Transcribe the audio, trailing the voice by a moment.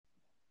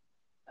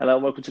Hello,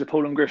 and welcome to the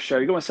Paul and Griff Show.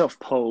 You got myself,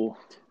 Paul.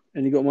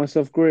 And you got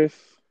myself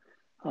Griff.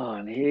 Oh,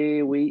 and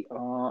here we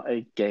are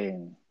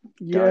again.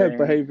 Yeah, Going.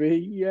 baby.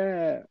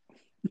 Yeah.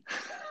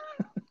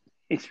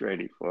 He's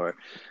ready for it.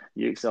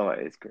 You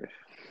excited, Griff?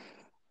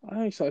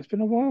 I so it's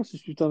been a while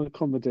since we've done a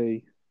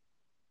comedy.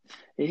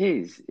 It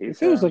is. It It's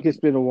feels like it's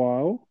been a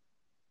while.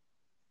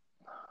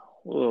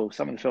 well,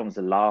 some of the films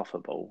are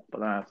laughable, but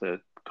then after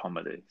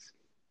comedies.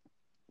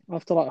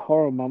 After like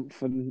horror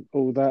month and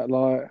all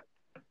that,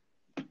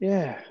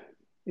 yeah,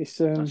 it's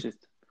That's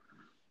just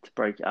to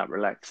break it up,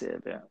 relax it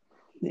a bit.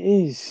 it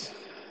is.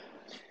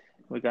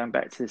 We're going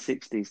back to the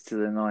 60s, to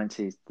the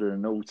 90s, to the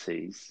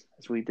noughties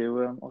as we do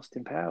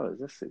Austin Powers.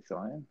 That's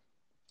exciting.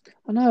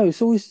 I know,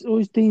 it's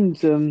always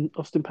deemed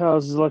Austin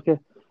Powers as like a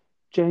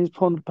James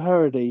Bond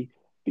parody,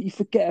 but you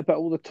forget about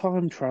all the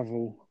time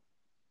travel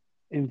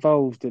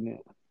involved in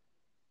it.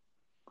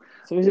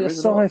 So is it a There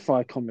is a lot of.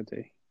 sci-fi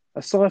comedy? A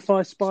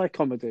sci-fi spy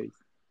comedy?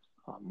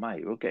 Oh,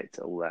 mate, we'll get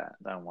to all that.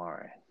 Don't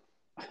worry.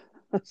 A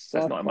That's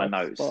not in my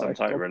sci-fi notes. I'm spy totally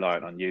comedy.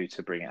 relying on you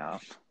to bring it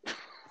up.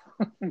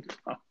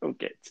 We'll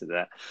get to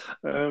that.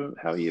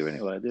 How are you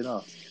anyway? I didn't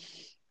ask.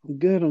 I'm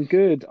good. I'm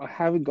good. I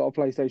haven't got a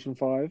PlayStation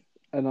 5,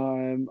 and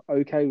I'm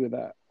okay with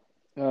that.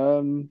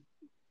 Um,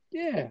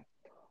 yeah,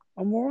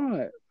 I'm all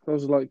right. I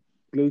was like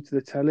glued to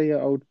the telly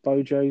at old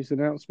Bojo's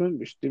announcement,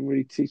 which didn't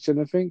really teach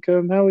anything.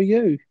 How are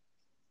you?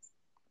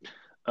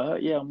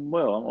 Yeah, I'm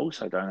well. I'm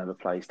also don't have a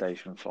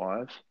PlayStation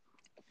 5,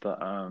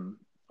 but I'm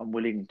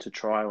willing to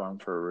try one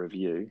for a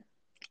review.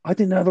 I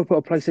didn't ever put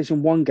a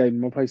PlayStation 1 game in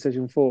my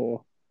PlayStation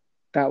 4.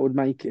 That would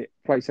make it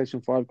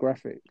PlayStation 5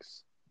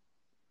 graphics.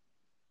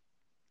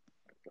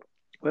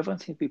 Well, everyone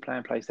seems to be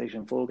playing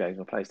PlayStation 4 games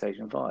on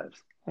PlayStation 5s.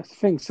 That's the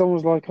thing.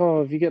 Someone's like,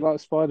 "Oh, if you get like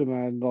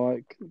Spider-Man,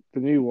 like the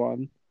new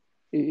one,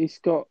 it's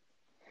got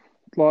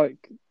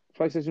like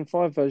PlayStation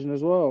 5 version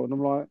as well." And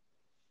I'm like,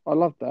 I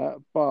love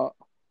that, but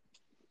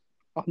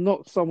I'm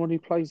not someone who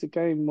plays the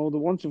game more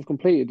than once I've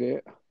completed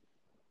it.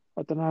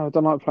 I don't know. I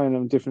don't like playing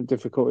them different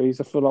difficulties.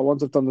 I feel like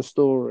once I've done the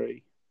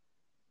story,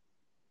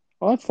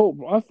 I thought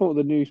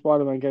the new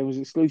Spider-Man game was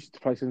exclusive to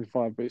PlayStation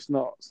 5, but it's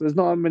not. So there's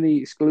not that many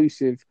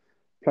exclusive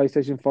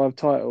PlayStation 5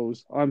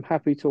 titles. I'm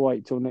happy to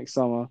wait till next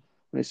summer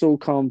when it's all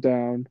calmed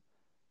down,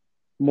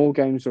 more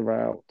games are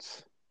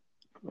out,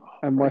 Oh,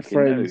 and my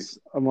breaking news.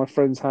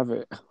 friends have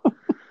it.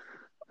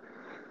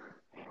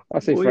 I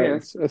say Well, yeah,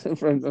 friends, I say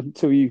friends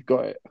until you've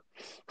got it.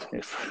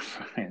 if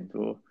friends,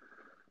 we'll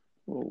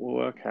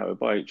work out. We'll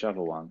buy each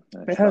other one.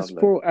 It It's has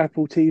lovely. brought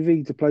Apple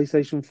TV to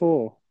PlayStation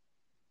 4,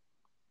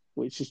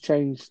 which has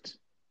changed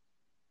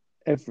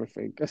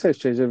everything. I say it's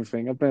changed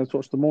everything. I've been able to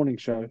watch the morning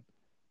show,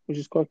 which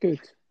is quite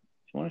good.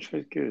 One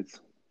show's good.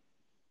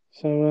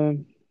 So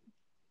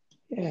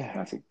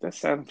yeah, That's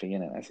something,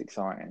 isn't it? That's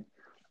exciting.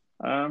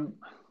 Um,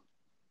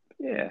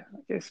 Yeah,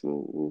 I guess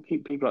we'll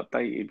keep people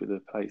updated with the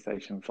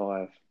PlayStation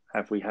 5.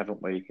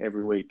 Haven't we,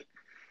 every week.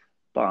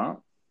 But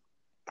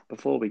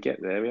before we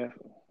get there, we have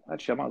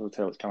actually I might as well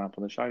tell what's coming up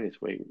on the show this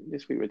week.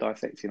 This week we're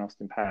dissecting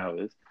Austin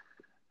Powers,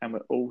 and we're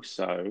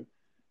also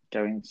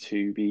going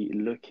to be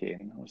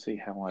looking. I'll see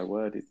how I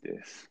worded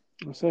this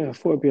I say I thought it'd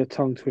before. be a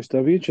tongue twister.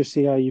 I'd be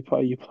interested to see how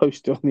you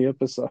post it on the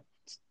episode.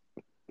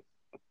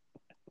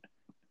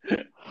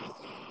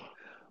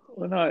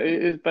 Well, no, it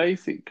is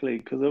basically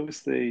because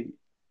obviously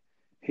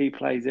he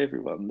plays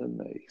everyone,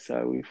 doesn't he?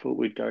 So we thought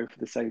we'd go for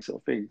the same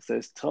sort of thing. So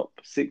there's top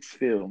six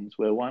films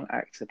where one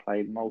actor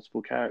played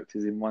multiple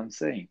characters in one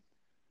scene.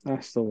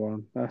 That's the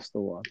one. That's the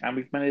one. And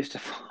we've managed to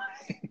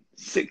find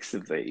six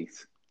of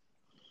these.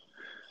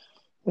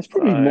 There's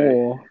probably So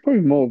more.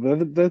 Probably more.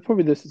 But they're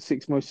probably the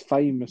six most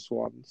famous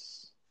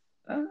ones.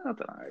 I don't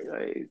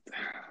know.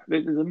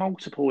 There's a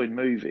multiple in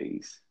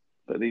movies,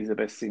 but these are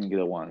best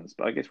singular ones.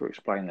 But I guess we'll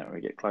explain that when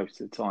we get close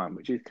to the time,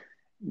 which is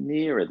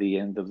nearer the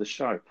end of the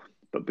show.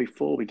 But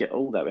before we get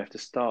all that, we have to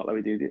start like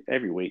we do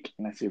every week,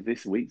 and that's with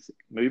this week's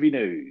movie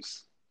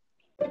news.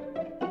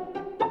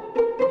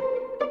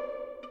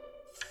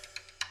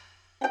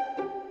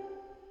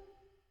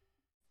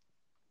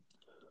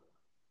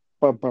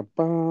 Bum, bum,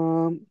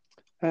 bum.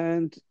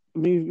 And I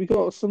mean, we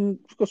got some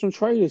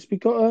trailers. We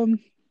got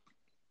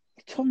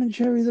Tom and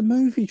Jerry the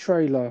movie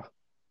trailer,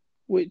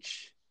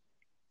 which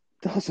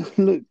doesn't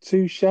look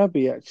too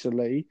shabby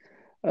actually.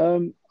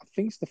 I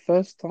think it's the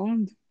first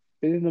time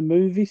they've been in a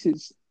movie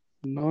since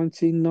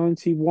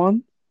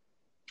 1991.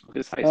 I was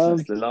going to say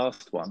since Um, the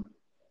last one.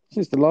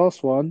 since the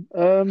last one.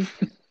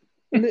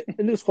 It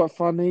looks quite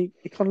funny.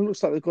 It kind of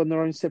looks like they've gone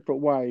their own separate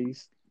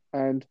ways,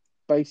 and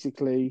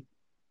basically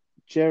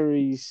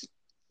Jerry's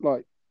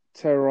like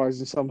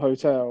terrorizing some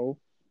hotel,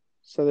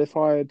 so they've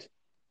hired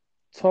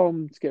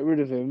Tom to get rid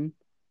of him,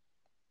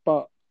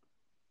 but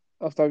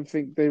I don't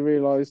think they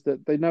realise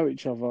that they know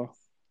each other.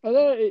 I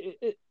know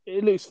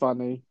it looks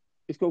funny.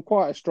 It's got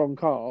quite a strong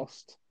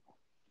cast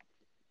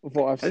of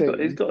what I've It's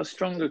seen. got a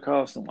stronger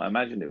cast than what I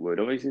imagined it would.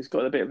 Obviously, it's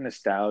got a bit of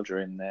nostalgia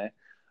in there.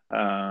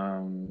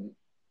 Um,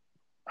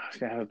 it's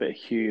going to have a bit of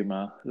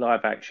humour,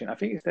 live action. I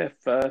think it's their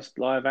first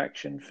live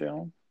action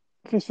film.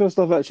 This first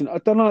live action. I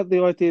don't like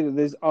the idea that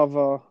there's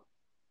other.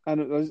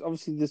 and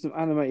there's some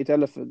animated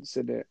elephants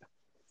in it.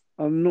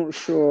 I'm not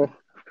sure.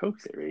 Of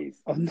course there is.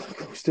 I'm not, of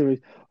course there is.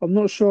 I'm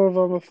not sure if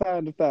I'm a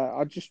fan of that.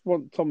 I just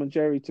want Tom and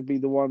Jerry to be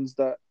the ones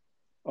that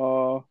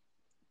are,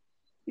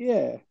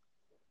 yeah.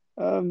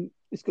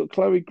 It's got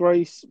Chloe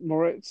Grace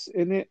Moretz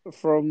in it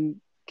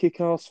from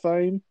Kick-Ass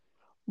fame.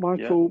 Yeah,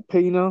 Michael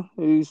Pena,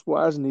 who's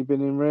what hasn't he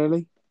been in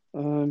really?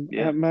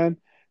 yeah. Ant-Man.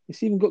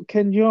 It's even got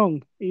Ken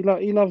Jeong. He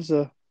loves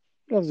a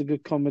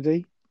good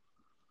comedy.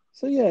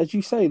 So yeah, as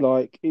you say,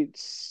 like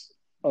it's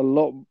a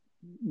lot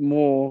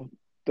more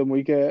than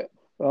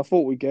I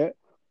thought we get.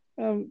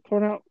 Coming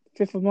out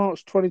 5th of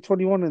March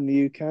 2021 in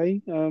the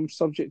UK,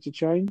 subject to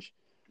change.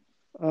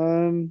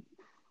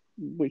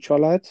 Which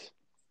I'll add.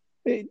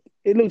 It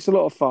looks a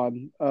lot of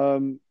fun.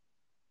 And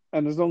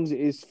as long as it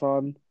is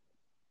fun,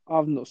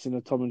 I've not seen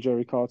a Tom and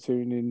Jerry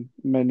cartoon in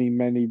many,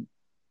 many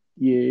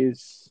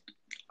years.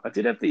 I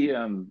did have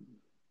the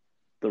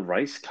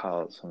race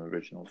cars from the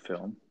original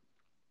film.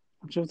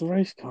 Which of the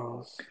race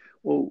cars?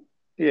 Well,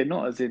 yeah,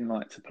 not as in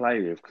like to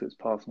play with because it's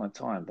past my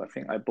time, but I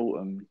think I bought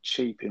them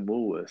cheap in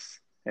Woolworths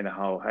in a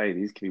whole, hey,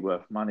 these could be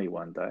worth money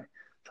one day.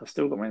 So I've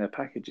still got them in a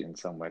packaging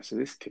somewhere. So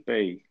this could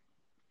be,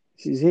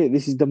 This is it.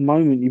 This is the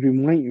moment you've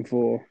been waiting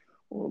for.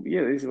 well,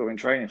 yeah, this is what I've been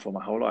training for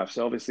my whole life.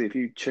 So obviously, if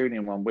you tune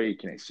in one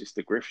week and it's just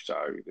a Griff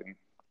show, then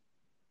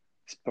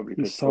it's probably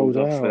He's because Paul's sold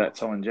off for out. that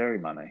Tom and Jerry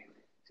money.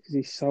 Because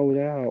he's sold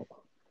out.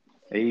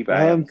 eBay,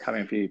 I'm Um,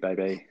 coming for you,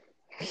 baby.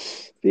 but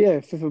yeah,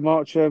 5th of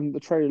March. The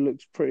trailer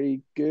looks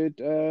pretty good.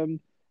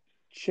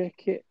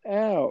 Check it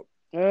out.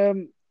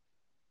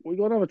 We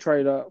got another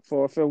trailer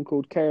for a film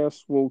called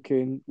Chaos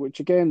Walking, which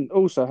again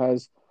also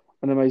has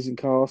an amazing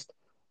cast,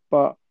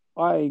 but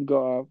I ain't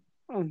got a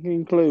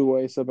fucking clue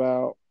what it's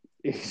about.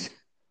 It's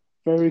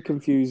very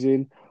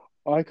confusing.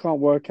 I can't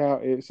work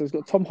out it. So it's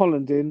got Tom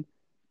Holland in,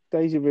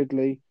 Daisy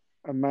Ridley,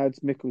 and Mads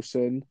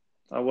Mikkelsen,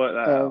 I'll work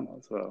that out um,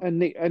 as well. and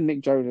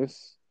Nick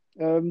Jonas.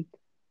 Um,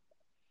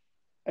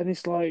 and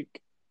it's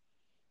like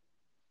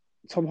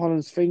Tom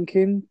Holland's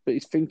thinking, but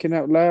he's thinking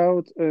out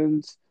loud,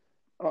 and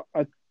I,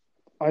 I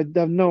I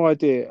have no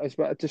idea. It's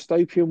about a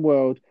dystopian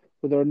world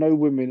where there are no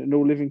women and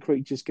all living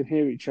creatures can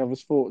hear each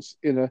other's thoughts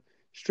in a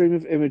stream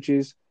of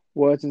images,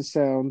 words, and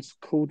sounds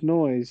called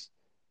noise.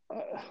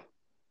 Uh,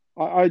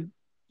 I, I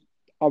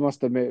I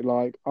must admit,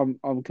 like I'm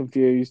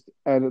confused,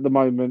 and at the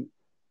moment,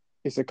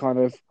 it's a kind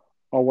of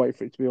I'll wait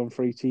for it to be on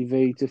free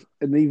TV,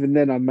 and even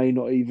then, I may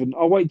not even.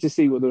 I'll wait to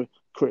see what the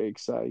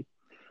critics say.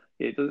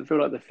 It doesn't feel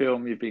like the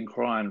film you've been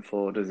crying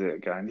for, does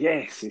it? Going,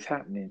 yes, it's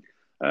happening.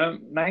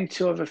 Name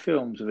two other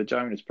films with a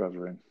Jonas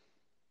brother in.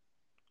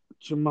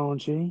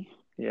 Jumanji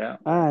Yeah,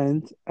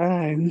 and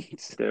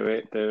do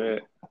it, do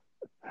it.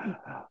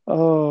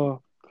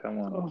 oh Come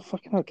on.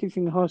 fucking hell, I keep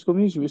thinking High School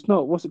Musical. It's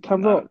not. What's it?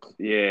 Camp No, Rock.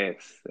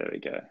 yes, there we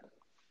go.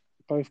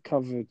 Both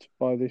covered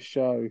by this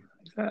show.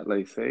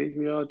 Exactly. See,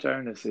 we are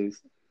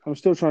Jonas's. I'm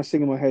still trying to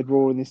sing in my head, "We're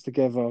all in this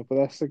together," but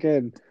that's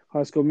again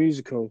High School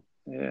Musical.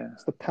 Yeah.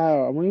 It's the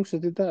power, and we also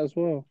did that as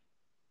well.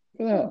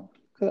 Look at that! Oh,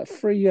 Look at that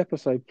 3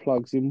 episode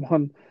plugs in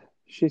one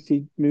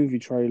shitty movie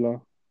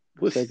trailer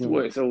what's what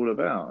segment. it's all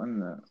about,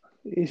 isn't it?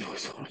 It is what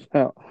it's all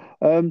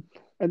about.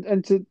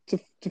 And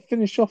to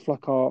finish off,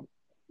 like I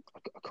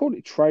call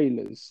it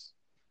trailers,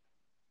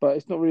 but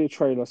it's not really a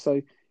trailer.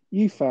 So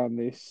you found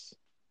this,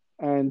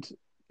 and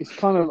it's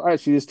kind of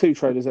actually there's 2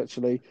 trailers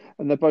actually,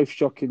 and they're both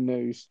shocking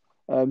news.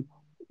 Um,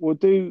 we'll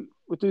do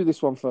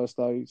this one first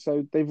though.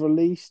 So they've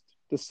released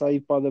the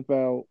Saved by the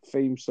Bell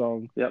theme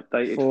song The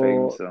updated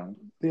theme for song.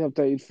 the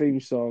updated theme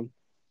song,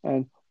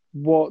 and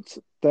what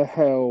the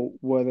hell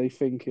were they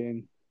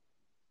thinking?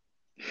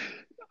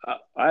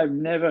 I've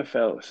never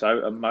felt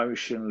so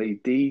emotionally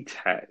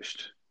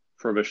detached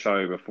from a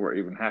show before it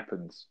even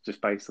happens,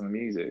 just based on the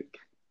music.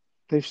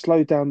 They've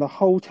slowed down the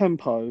whole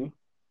tempo.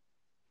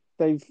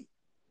 They've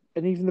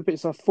and even the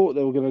bits I thought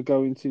they were going to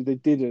go into, they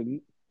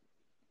didn't.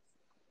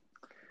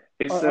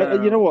 It's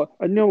You know what?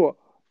 I know what.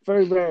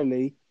 Very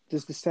rarely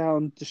does the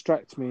sound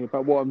distract me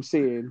about what I'm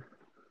seeing,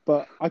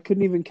 but I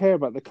couldn't even care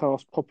about the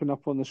cast popping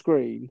up on the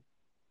screen.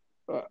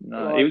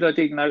 no, even Like, though I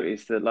did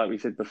notice that, like we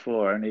said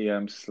before, only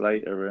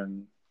Slater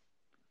and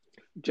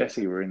yeah,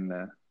 Jesse were in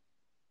there.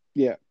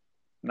 yeah,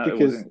 No, it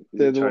because wasn't. Was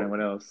they're it the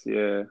anyone else?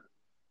 Yeah,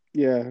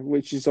 yeah,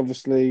 which is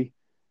obviously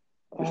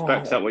which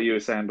backs up oh, what you were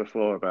saying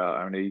before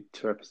about only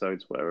 2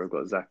 episodes where we've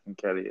got Zach and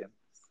Kelly in.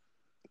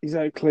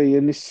 exactly.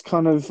 And this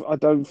kind of I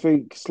don't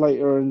think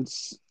Slater and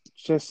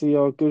Jesse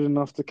are good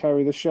enough to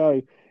carry the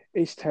show.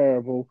 It's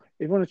terrible.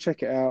 If you want to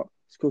check it out,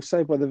 it's called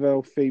Saved by the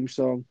Bell theme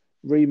song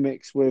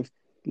remix with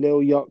Lil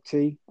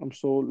Yachty. I'm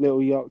sure Lil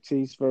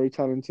Yachty's very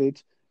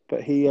talented,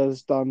 but he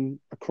has done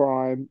a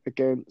crime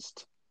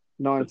against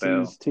The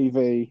bell. 90s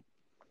TV.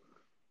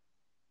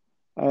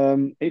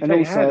 If And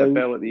they had a also,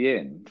 bell at the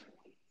end,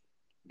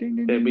 ding,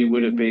 ding, then ding, we ding,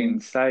 would ding, have ding, been ding.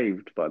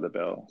 saved by the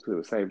bell because it would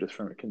have saved us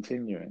from it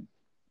continuing.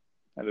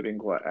 That'd have been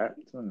quite apt,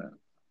 wouldn't it?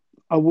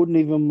 I wouldn't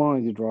even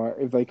minded, right,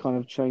 if they kind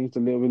of changed a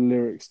little bit of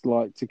lyrics,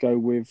 like to go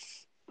with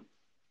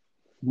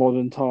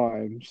modern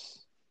times.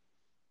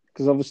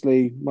 Because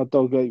obviously my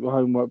dog ate my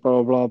homework,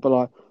 blah blah blah. But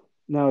like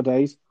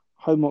nowadays,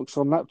 Homox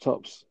on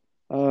laptops.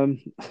 Um,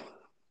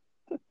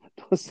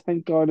 the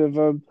same kind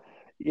of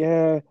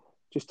yeah,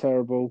 just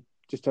terrible,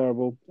 just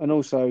terrible. And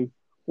also,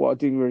 what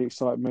didn't really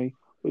excite me,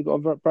 we got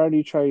a brand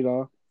new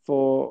trailer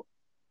for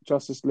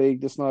Justice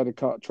League: The Snyder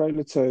Cut,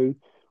 trailer two,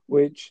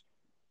 which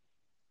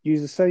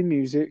used the same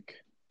music.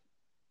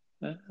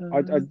 I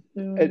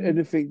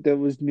anything that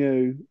was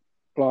new,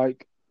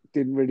 like,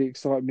 didn't really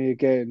excite me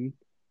again.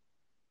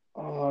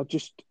 Oh,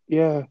 just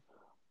yeah,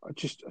 I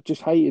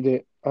just hated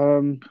it.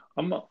 I'm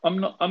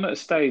at a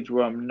stage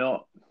where I'm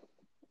not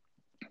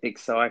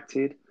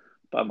excited,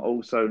 but I'm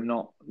also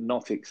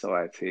not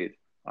excited.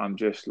 I'm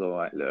just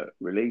like, look,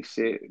 release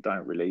it,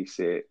 don't release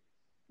it.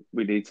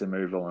 We need to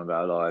move on with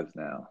our lives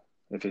now.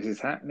 If this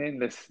is happening,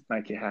 let's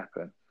make it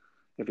happen.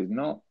 If it's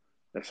not,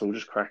 let's all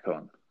just crack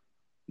on.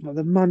 Like,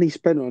 the money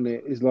spent on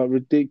it is like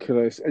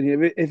ridiculous, and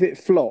if it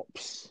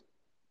flops,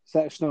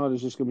 Zack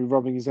Snyder's just gonna be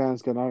rubbing his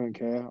hands, going, "I don't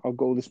care. I've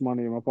got all this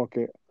money in my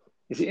pocket."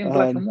 Is it in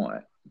black and Um,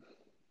 white?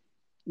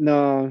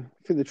 no,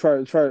 I think the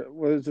trailer.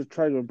 Well, there's a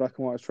trailer in black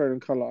and white. It's a trailer in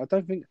color. I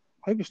don't think.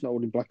 I hope it's not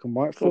all in black and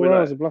white. Thought we 4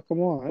 hours like, of black and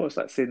white. what's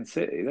that, Sin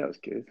City? That was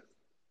good.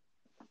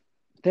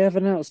 They have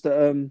announced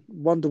that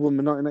Wonder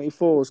Woman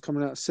 1984 is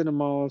coming out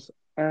cinemas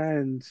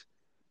and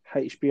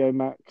HBO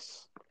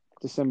Max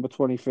December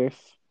 25th.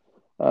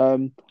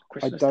 Um, I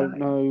Christmas don't Day.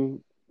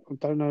 know. I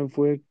don't know if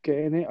we're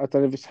getting it. I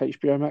don't know if it's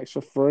HBO Max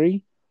for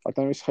free. I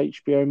don't know if it's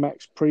HBO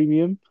Max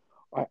Premium.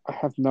 I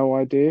have no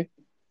idea.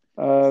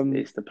 Um,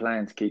 It's the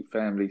plan to keep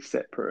families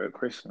separate at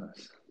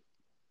Christmas.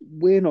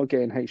 we're not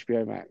getting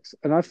HBO Max,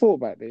 and I thought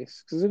about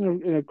this because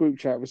in a group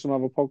chat with some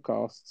other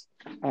podcasts,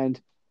 and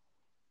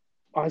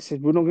I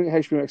said we're not going to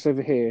get HBO Max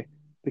over here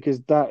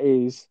because that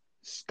is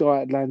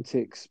Sky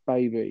Atlantic's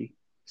baby.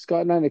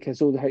 Sky Atlantic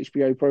has all the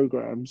HBO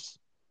programs.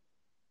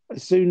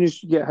 As soon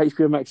as you get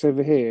HBO Max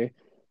over here,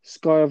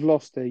 Sky have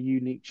lost their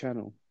unique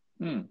channel.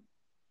 Hmm.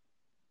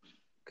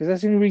 Because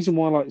that's the only reason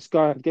why, like,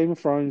 Sky had Game of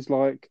Thrones,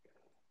 like,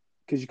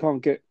 because you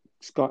can't get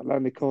Sky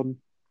Atlantic on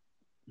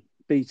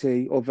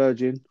BT or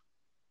Virgin.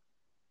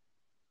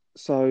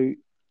 So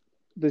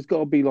there's got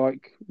to be,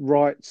 like,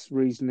 rights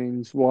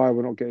reasonings why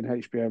we're not getting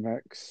HBO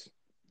Max.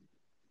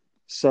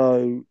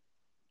 So,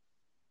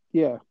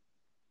 yeah,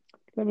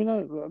 let me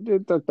know.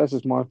 That's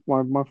just my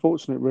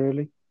thoughts on it,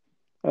 really.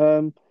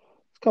 A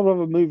couple of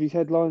other movie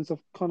headlines I've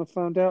kind of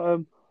found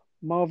out.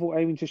 Marvel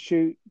aiming to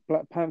shoot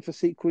Black Panther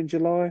sequel in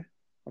July.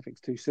 I think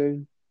it's too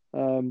soon,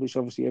 which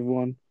obviously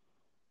everyone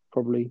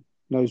probably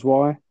knows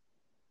why.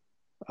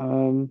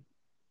 Um,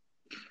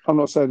 I'm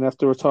not saying they have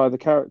to retire the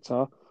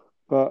character,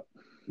 but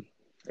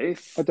I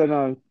It's don't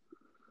know.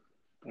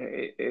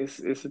 it's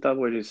a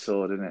double-edged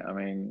sword, isn't it? I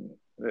mean,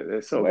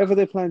 they're sort of Whatever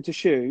they're planning to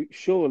shoot,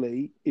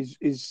 surely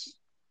is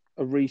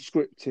a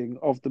re-scripting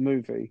of the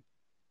movie.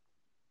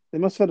 They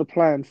must have had a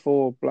plan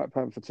for Black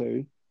Panther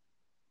 2.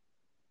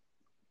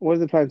 Whatever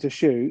they're planning to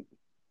shoot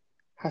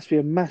has to be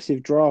a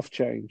massive draft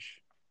change.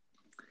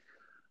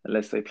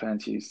 unless they plan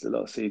to use a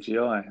lot of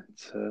CGI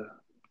to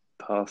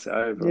pass it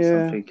over or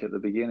Yeah, something at the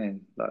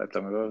beginning, like they've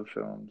done with other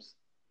films.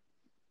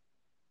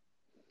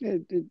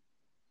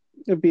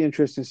 it'd be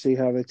interesting to see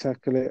how they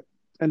tackle it.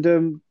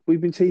 And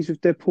we've been teased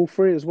with Deadpool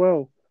 3 as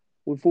well,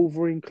 with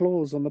Wolverine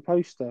claws on the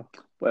poster.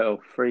 Well,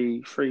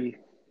 three sort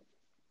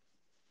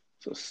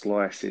of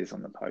slices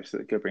on the poster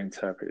that could be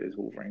interpreted as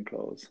Wolverine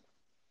claws,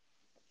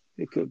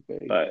 It could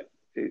be. but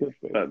Could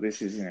be. but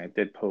this is,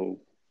 Deadpool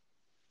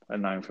are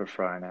known for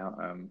throwing out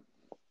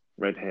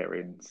red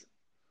herrings,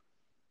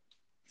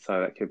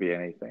 so that could be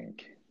anything.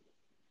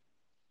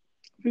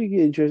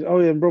 Really interesting. Oh,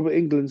 yeah, and Robert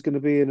England's going to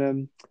be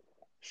in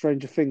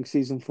Stranger Things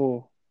season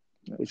 4,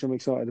 Yeah. which I'm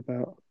excited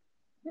about.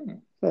 Hmm.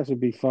 That should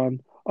be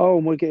fun. Oh,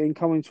 and we're getting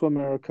Coming to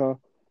America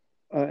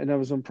in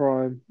Amazon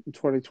Prime in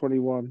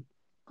 2021.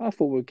 I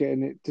thought we were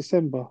getting it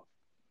December.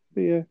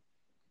 But yeah,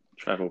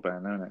 Travel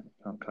ban, isn't it?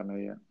 Can't come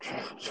here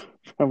yet.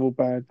 travel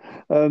ban.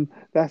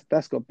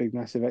 That's got big,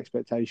 massive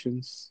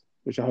expectations,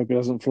 which I hope it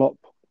doesn't flop.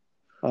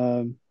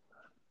 Um,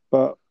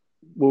 but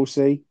we'll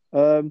see.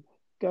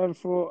 Going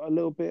for a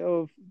little bit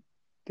of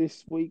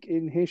this week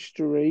in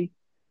history.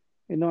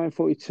 In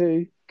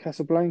 1942,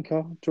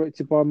 Casablanca,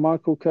 directed by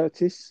Michael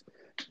Curtis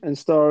and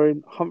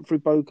starring Humphrey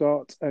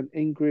Bogart and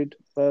Ingrid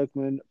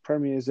Bergman,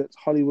 premieres at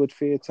Hollywood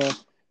Theatre,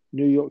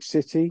 New York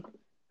City.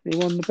 He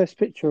won the Best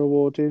Picture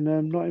award in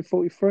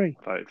 1943.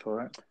 Vote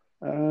for it.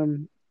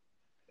 In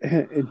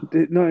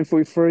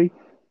 1943,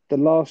 the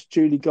last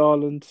Julie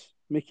Garland,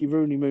 Mickey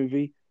Rooney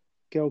movie,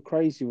 Girl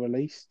Crazy,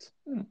 released.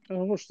 Hmm. I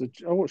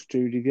watched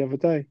Judy the other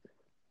day. I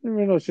didn't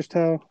realise just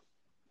how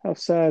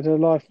sad her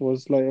life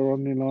was later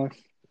on in life.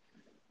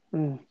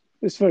 Oh,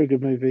 it's a very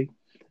good movie.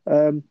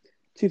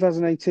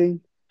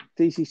 2018,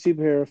 DC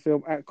superhero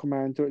film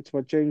Aquaman, directed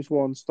by James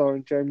Wan,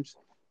 starring James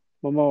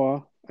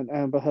Momoa and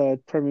Amber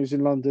Heard, premieres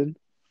in London,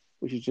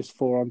 which is just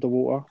four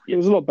underwater. It Yeah,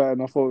 was a lot better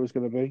than I thought it was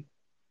going to be.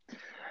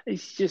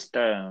 it's just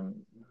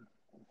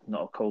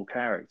not a cool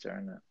character,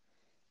 isn't it?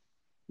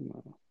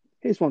 No.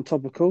 Here's one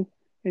topical.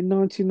 In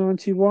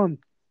 1991,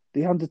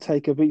 The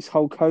Undertaker beats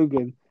Hulk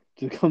Hogan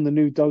to become the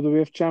new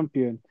WWF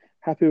champion.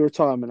 Happy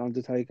retirement,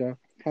 Undertaker.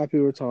 Happy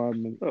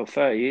retirement. Well,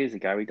 30 years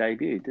ago he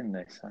debuted, didn't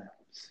he? So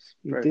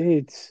He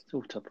did. it's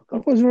all I topical.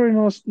 thought it was a very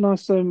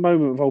nice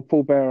moment with old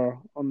Paul Bearer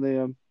on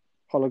the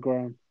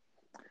hologram.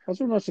 I was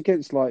very much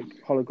against like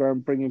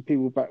hologram bringing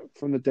people back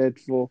from the dead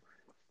for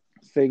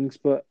things,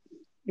 but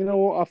you know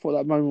what? I thought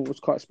that moment was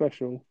quite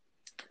special.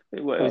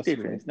 It was different.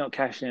 Personally, It's not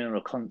cashing in on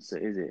a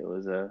concert, is it? It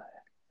was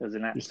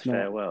an apt it's not.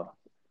 farewell.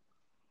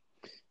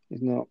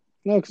 It's not.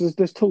 No, because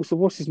there's talks of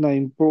what's his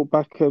name brought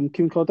back Kim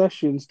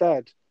Kardashian's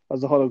dad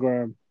as a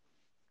hologram,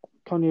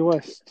 Kanye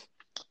West,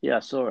 Yeah, I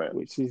saw it.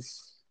 which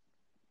is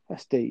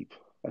that's deep.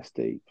 That's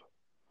deep.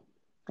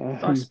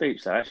 Nice Um,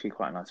 speech though. Actually,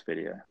 quite a nice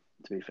video,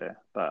 to be fair.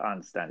 But I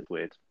understand it's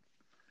weird.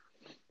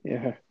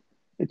 yeah.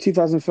 In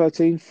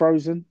 2013,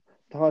 Frozen,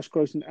 the highest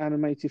grossing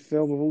animated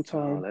film of all Oh,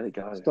 time, let it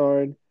go.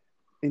 starring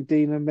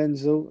Idina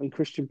Menzel and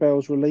Christian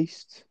Bale's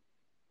released.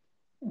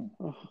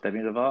 Oh.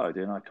 Demi Lovato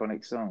doing an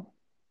iconic song.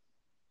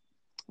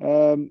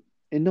 In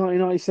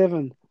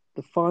 1997,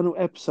 the final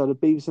episode of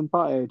Beavis and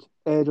Butthead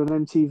aired on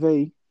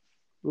MTV.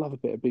 Love a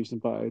bit of Beavis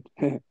and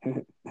Butthead.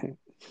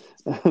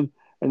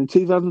 And in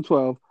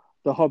 2012,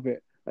 The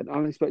Hobbit, An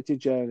Unexpected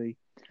Journey,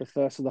 the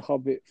first of the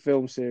Hobbit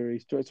film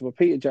series, directed by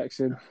Peter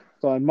Jackson,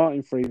 starring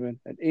Martin Freeman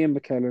and Ian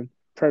McKellen,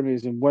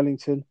 premieres in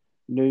Wellington,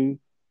 New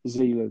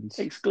Zealand.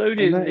 And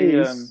Excluding that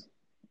the is,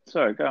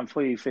 sorry, go on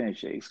before you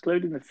finish it.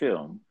 Excluding the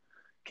film,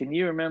 can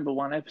you remember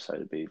one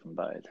episode of Beavis and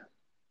Butthead?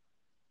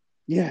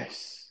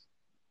 yes.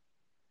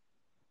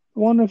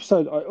 One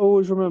episode I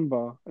always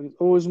remember, and it's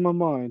always in my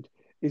mind,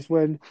 is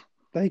when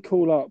they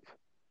call up,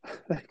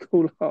 they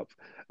call up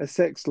a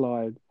sex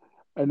line,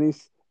 and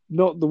it's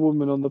not the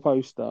woman on the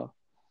poster,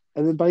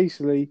 and then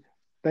basically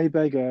they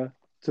beg her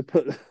to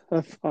put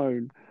her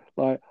phone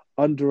like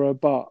under her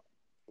butt.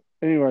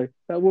 Anyway,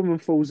 that woman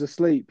falls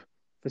asleep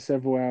for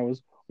several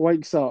hours,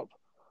 wakes up,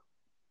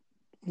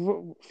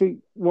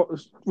 think what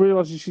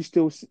realizes she's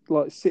still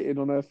like sitting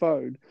on her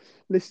phone,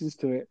 listens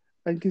to it,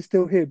 and can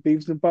still hear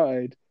Beavis and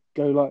Butthead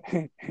go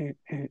like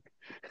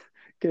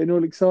getting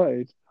all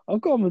excited.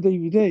 I've got them on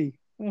DVD.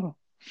 Oh,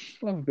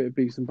 love a bit of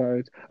Beavis and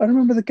Butthead. I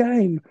remember the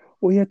game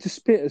where you had to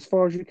spit as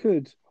far as you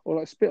could, or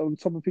like spit on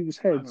top of people's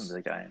I remember heads,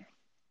 the game.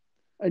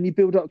 and you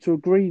build up to a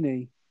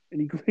greenie, and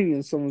you greenie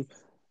on someone.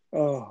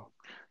 Oh,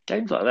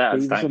 Games like that, I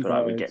just Beavis don't and feel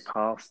like we Butthead. get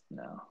past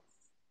now.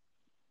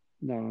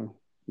 No,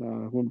 no,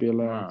 I wouldn't be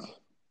allowed. No.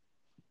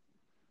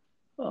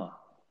 Oh,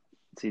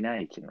 see, now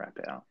you can wrap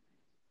it up.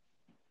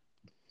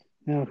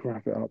 Now I can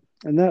wrap it up.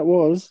 And that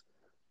was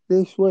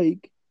this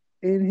week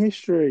in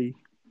history.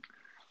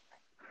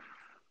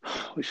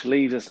 Which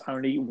leaves us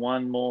only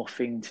one more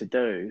thing to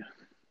do.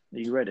 Are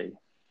you ready?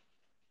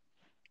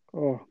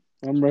 Oh,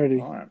 I'm ready.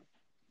 All right,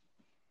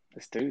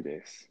 let's do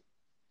this.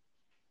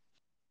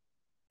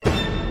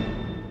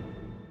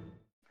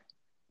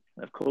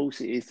 Of course,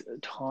 it is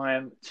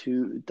time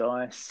to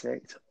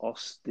dissect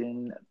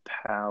Austin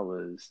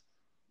Powers,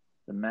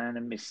 the man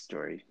of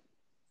mystery.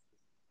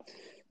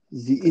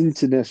 The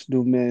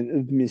international man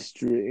of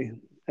mystery.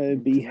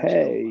 International.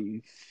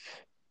 Behave.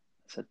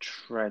 It's a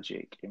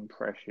tragic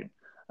impression.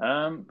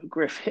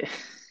 Griff,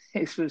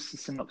 this was the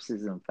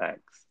synopsis and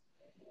facts.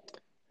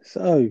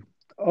 So,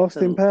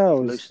 Austin To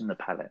Powers. loosen the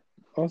palate.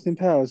 Austin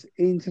Powers,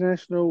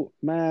 international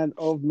man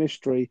of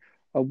mystery,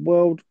 a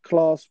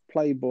world-class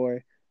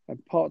playboy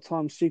and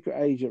part-time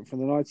secret agent from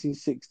the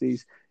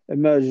 1960s,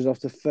 emerges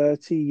after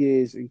 30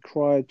 years in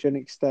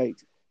cryogenic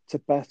state to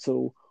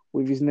battle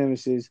with his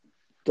nemesis,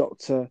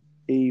 Dr.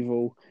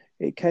 Evil.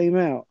 It came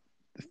out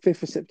the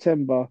 5th of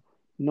September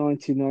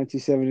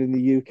 1997 in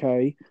the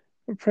UK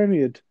and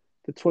premiered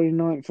the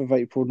 29th of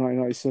April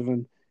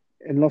 1997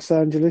 in Los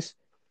Angeles,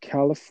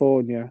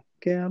 California.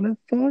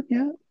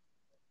 California.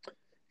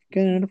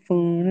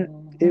 California.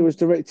 It was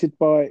directed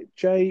by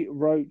Jay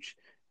Roach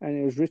and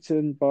it was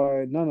written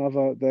by none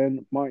other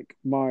than Mike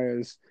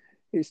Myers.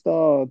 It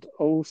starred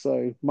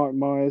also Mike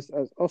Myers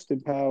as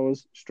Austin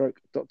Powers, stroke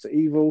Dr.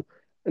 Evil,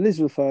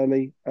 Elizabeth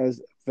Hurley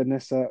as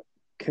Vanessa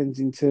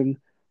Kensington,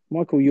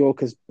 Michael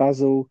York as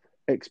Basil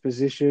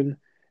Exposition,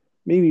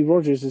 Mimi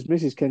Rogers as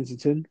Mrs.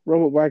 Kensington,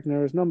 Robert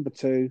Wagner as Number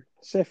Two,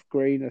 Seth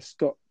Green as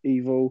Scott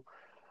Evil,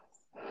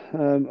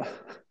 um,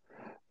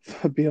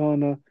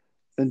 Fabiana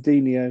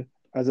Andinio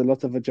as a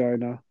lot of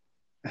vagina,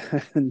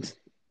 and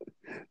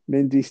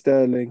Mindy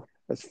Sterling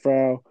as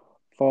Frau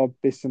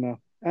Farbissina,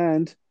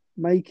 and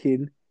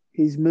making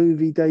his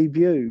movie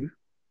debut,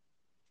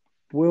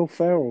 Will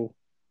Ferrell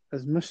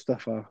as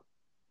Mustafa.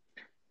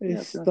 Yeah, It I was going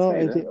to say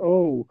started it that.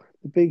 all.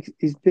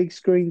 His big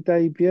screen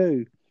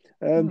debut.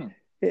 Um, Hmm.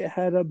 it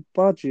had a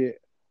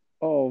budget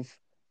of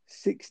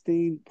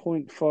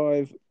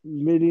 $16.5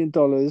 million,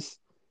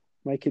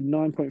 making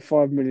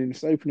 9.5 million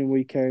its opening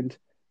weekend,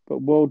 but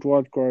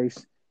worldwide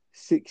gross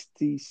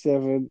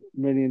 $67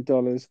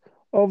 million.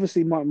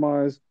 Obviously, Mike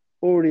Myers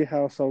already a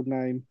household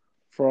name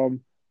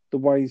from the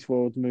Wayne's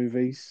World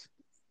movies.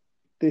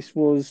 This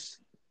was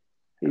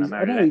And I he's.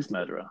 married an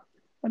ex-murderer.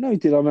 I know he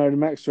did. I Married a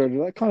Max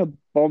Rider. That kind of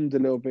bombed a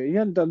little bit. He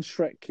hadn't done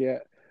Shrek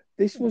yet.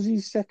 This was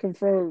his second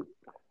throw.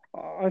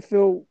 I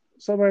feel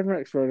So Married an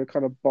Max Rider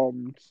kind of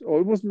bombed, or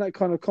it wasn't that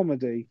kind of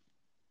comedy.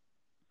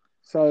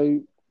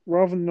 So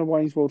rather than a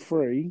Wayne's World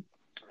 3,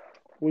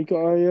 we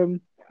got a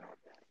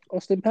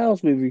Austin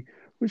Powers movie,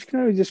 which can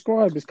only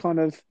describe as kind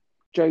of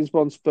James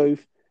Bond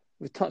spoof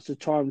with a touch of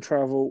time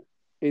travel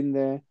in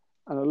there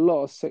and a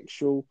lot of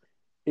sexual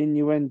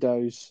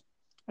innuendos.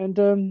 And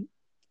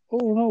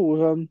all in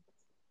all,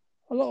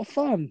 a lot of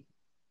fun.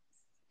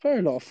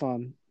 Very lot of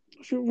fun.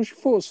 What's your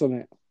thoughts on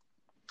it?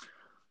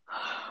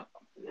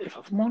 If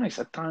I'm honest,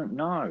 I don't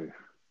know.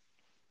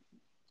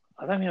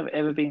 I don't think I've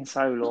ever been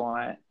so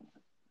like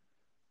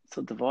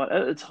sort of divided.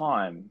 At the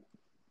time,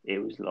 it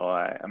was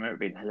like I remember it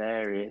being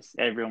hilarious.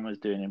 Everyone was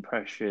doing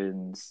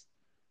impressions.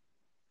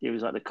 It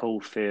was like the cool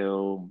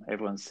film.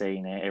 Everyone's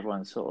seen it.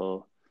 Everyone sort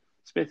of,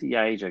 especially the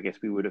age I guess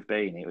we would have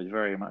been. It was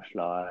very much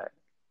like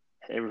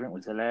everything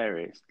was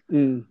hilarious.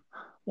 Mm.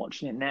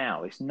 Watching it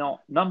now, it's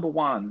not number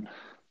one.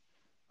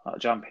 Like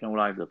jumping all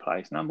over the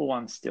place. Number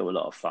one's still a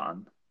lot of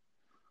fun,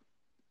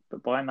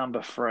 but by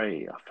number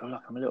three, I feel like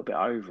I'm a little bit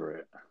over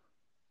it.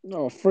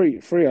 No, three.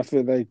 I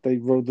think they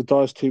rolled the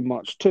dice too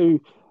much.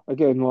 Two,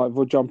 again, like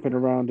we're jumping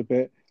around a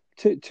bit.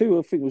 Two,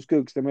 I think was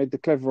good because they made the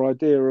clever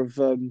idea of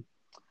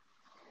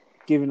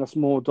giving us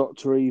more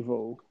Doctor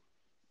Evil.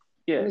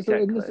 Yeah,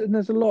 exactly. And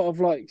there's a lot of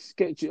like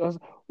sketches.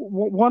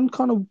 One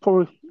kind of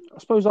probably, I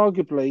suppose,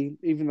 arguably,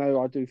 even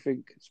though I do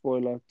think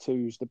spoiler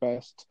two is the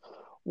best,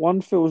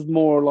 one feels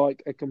more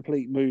like a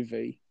complete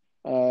movie.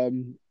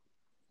 Um,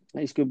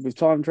 it's good with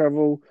time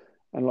travel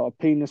and a lot of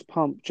penis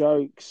pump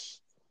jokes.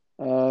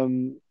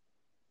 Um,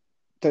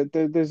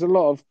 there's a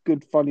lot of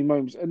good funny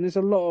moments, and there's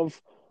a lot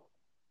of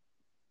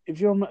if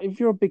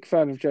you're a big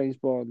fan of James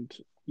Bond,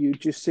 you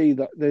just see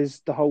that there's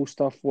the whole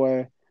stuff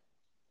where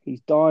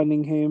he's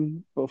dining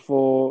him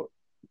before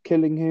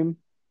killing him,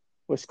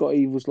 where Scott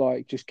Evil's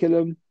like, just kill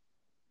him.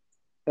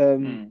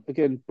 Mm.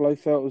 Again,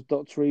 Blofeld was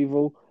Doctor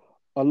Evil.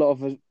 A lot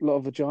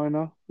of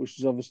vagina, which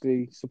is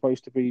obviously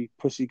supposed to be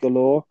pussy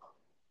galore.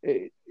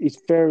 It's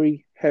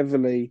very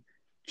heavily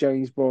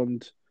James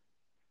Bond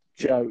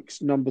Yeah,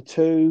 jokes. Number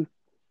two,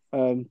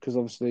 because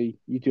obviously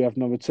you do have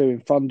number two in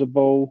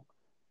Thunderball.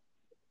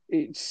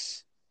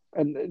 It's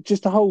and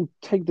just the whole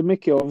take the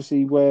Mickey,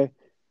 obviously, where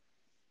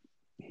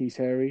he's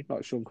hairy,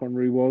 like Sean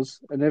Connery was,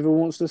 and everyone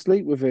wants to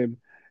sleep with him.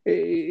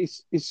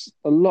 It's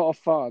a lot of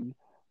fun.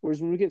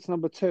 Whereas when we get to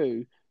number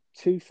two,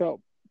 two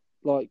felt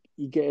like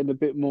you're getting a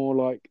bit more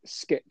like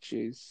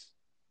sketches.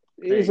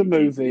 It is a he's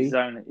movie. his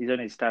own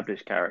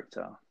established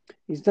character.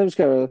 It's James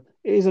Cameron.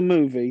 It is a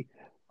movie,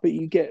 but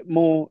you get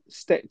more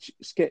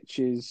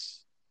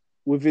sketches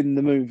within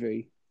the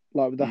movie,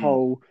 like with the Mm.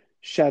 whole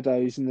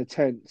shadows in the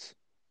tent,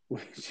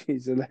 which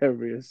is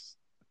hilarious.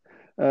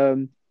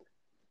 Um,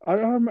 I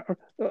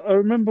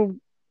remember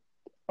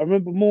I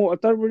remember more. I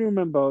don't really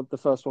remember the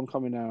first one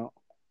coming out.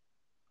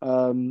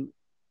 Um,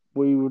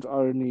 we would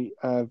only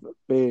have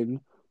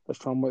been. Let's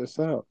try and work this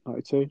out.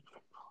 92.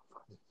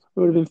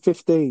 We would have been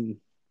 15.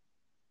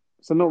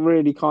 So not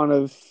really kind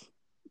of.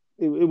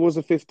 It was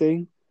a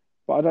 15,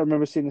 but I don't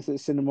remember seeing this at the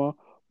cinema.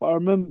 But I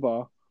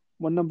remember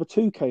when number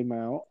two came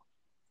out,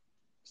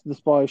 The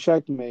Spy Who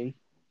Shagged Me.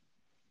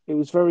 It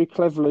was very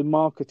cleverly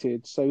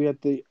marketed. So we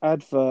had the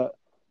advert.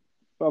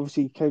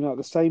 Obviously, came out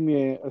the same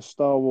year as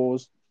Star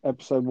Wars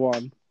Episode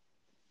One,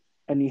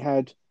 and he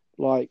had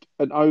like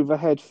an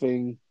overhead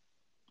thing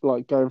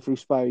like going through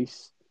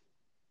space,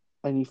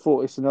 and you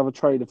thought it's another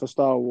trailer for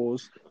Star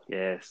Wars,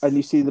 and you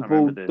Yes, see the I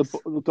remember bald this.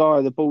 the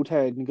guy, the bald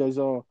head, and he goes,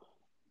 "Oh,"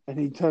 and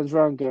he turns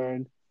around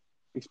going,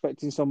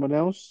 expecting someone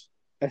else,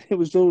 and it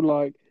was all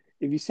like,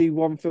 if you see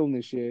one film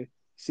this year,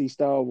 see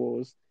Star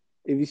Wars.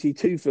 If you see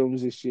two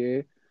films this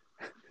year,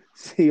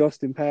 see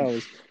Austin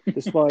Powers,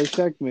 The Spy Who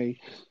Shagged Me,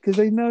 because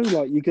they know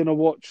like you're gonna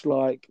watch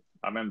like.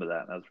 I remember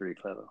that. That was really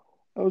clever.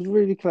 That was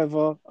really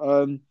clever.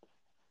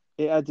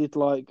 It added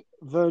like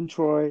Vern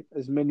Troy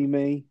as Mini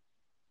Me.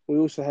 We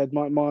also had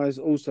Mike Myers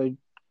also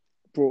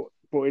brought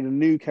in a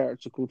new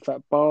character called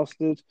Fat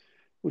Bastard,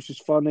 which is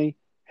funny.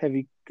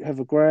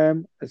 Heather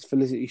Graham as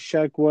Felicity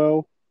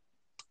Shagwell.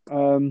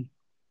 Um,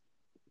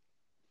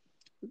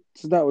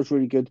 so that was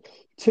really good.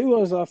 Two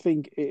was, I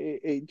think,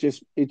 it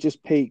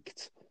just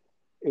peaked.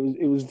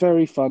 It was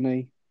very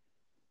funny.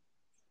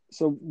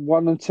 So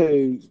one and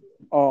two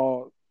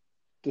are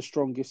the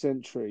strongest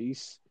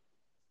entries,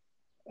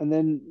 and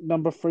then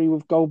number three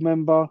with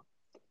Goldmember,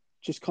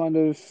 just kind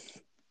of,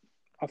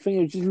 I think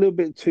it was just a little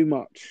bit too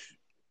much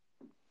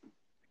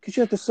because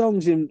you had the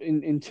songs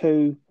in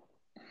two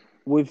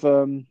with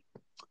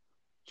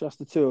just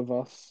the two of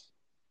us,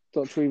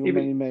 Doctor Evil, Yeah, but,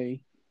 Many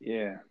Me.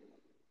 yeah.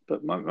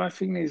 But my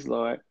thing is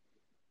like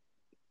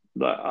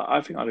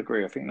I think I'd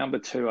agree. I think number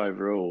two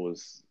overall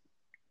was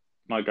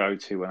my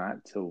go-to when I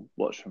had to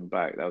watch them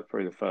back. That was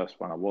probably the first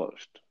one I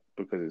watched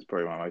because it's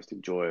probably my most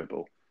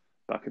enjoyable.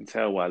 But I can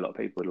tell why a lot of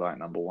people would like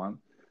number one.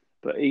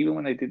 But even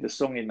when they did the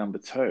song in number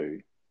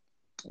two,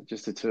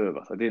 just the two of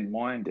us, I didn't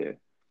mind it.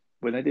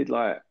 When they did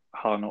like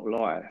Hard Knock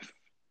Life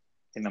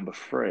in number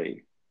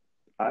three,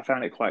 I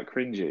found it quite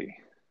cringy.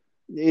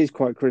 It is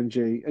quite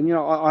cringy, and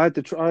I had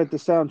the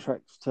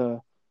soundtracks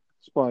to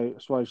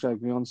Spy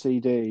Shag Me on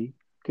CD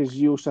because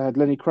you also had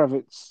Lenny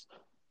Kravitz.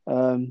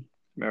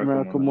 American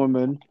American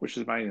Woman, Woman, which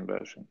is the main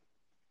version.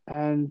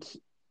 and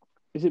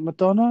is it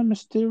Madonna,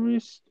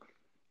 Mysterious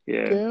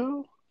Yeah,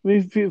 Girl?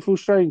 Beautiful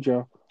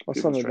Stranger, or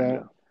Beautiful something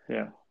like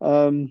Stranger.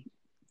 Yeah,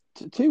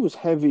 that. Two was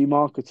heavy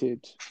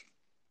marketed,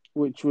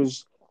 which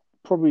was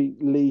probably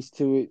leads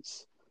to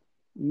its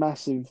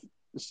massive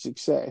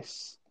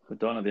success.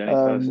 Madonna, the only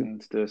Um, person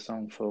to do a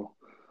song for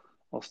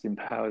Austin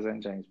Powers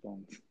and James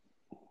Bond.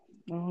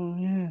 oh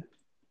yeah,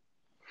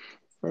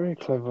 very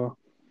clever.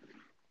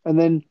 And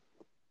then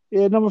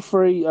yeah, number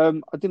three, I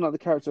didn't like the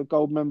character of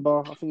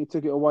Goldmember. I think he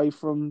took it away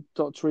from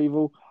Doctor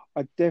Evil.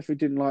 I definitely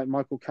didn't like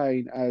Michael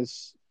Caine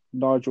as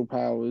Nigel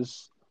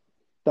Powers.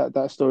 That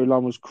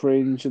storyline was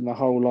cringe, and the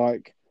whole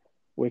like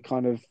we're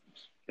kind of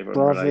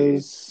Everyone related,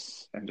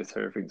 brothers. and just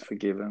everything's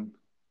forgiven.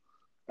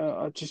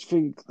 I just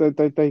think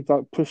they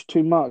like push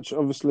too much.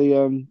 Obviously,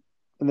 and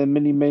then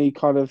Mini Me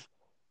kind of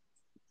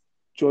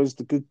joins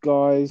the good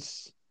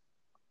guys.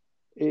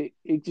 It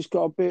just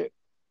got a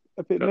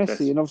bit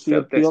messy, and obviously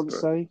you Felt had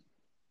desperate. Beyonce.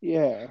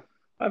 Yeah,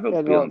 I yeah, thought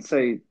like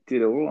Beyonce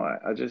did all right.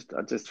 I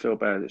just feel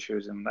bad that she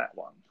was in that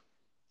one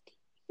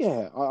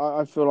yeah.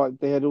 I feel like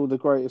they had all the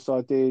greatest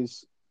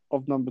ideas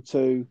of number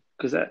two.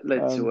 because that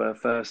led to Um, her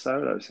first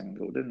solo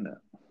single, didn't it?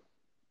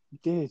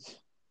 it did,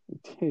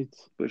 it did.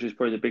 Which is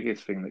probably the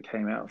biggest thing that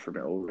came out from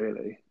it all,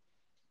 really.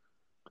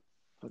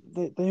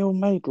 But they all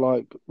made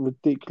like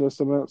ridiculous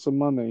amounts of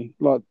money.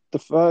 Like the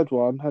third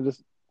one had a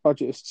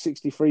budget of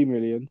 63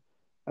 million,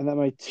 and that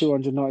made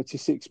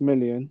 296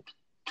 million.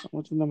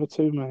 What did number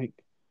two make?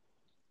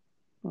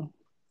 Oh,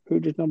 who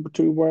did number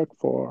two work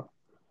for?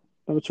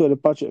 Number two had a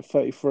budget of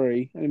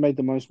 33, and it made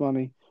the most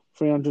money,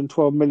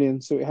 312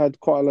 million. So it had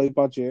quite a low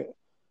budget.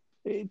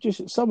 It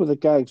just some of the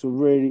gags were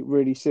really,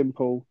 really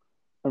simple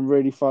and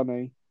really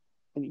funny.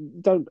 And you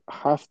don't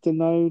have to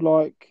know,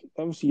 like,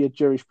 obviously you had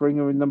Jerry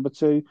Springer in number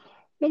two.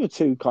 Number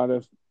two kind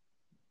of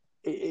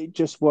it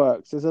just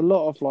works. There's a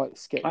lot of like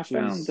I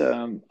found sketches.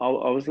 I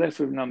was left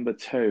with number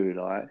two.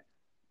 Like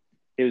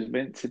it was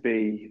meant to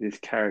be this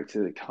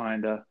character that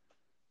kind of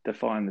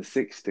defined the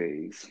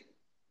 '60s,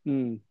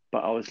 Mm,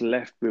 but I was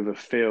left with a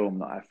film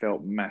that I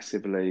felt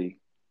massively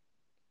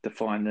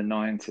defined the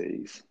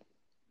 '90s.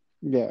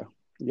 yeah,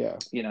 yeah,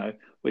 You know,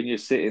 when you're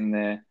sitting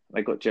there,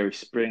 they got Jerry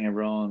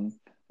Springer on.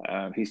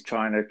 He's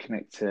trying to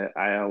connect to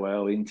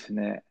AOL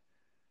internet.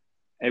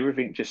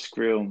 Everything just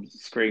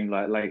screamed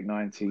like late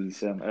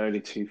 '90s, early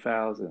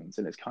 2000s,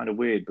 and it's kind of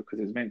weird because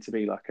it's meant to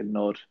be like a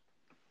nod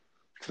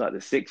to like the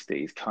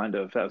 '60s, kind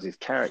of. That was his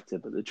character,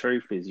 but the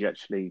truth is, you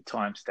actually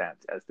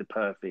timestamped as the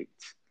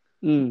perfect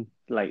mm,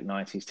 late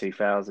 '90s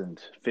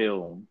 2000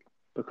 film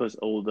because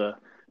all the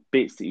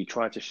bits that you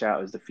tried to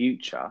shout as the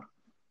future,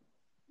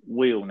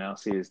 we all now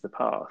see as the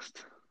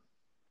past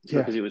yeah,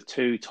 because it was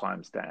too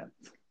timestamped.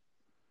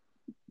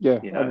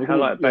 yeah. You I know, how agree.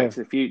 like Back Yeah, to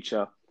the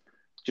Future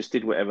just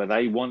did whatever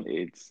they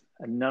wanted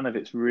and none of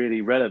it's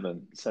really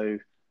relevant. So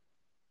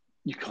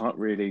you can't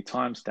really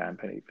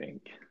timestamp anything.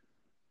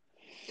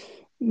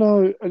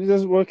 no, and it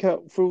doesn't work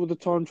out for all the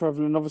time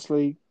travel. And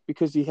obviously,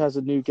 because he has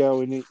a new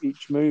girl in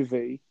each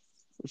movie,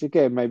 which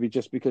again maybe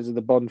just because of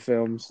the Bond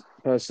films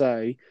per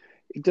se,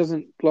 it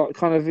doesn't like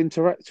kind of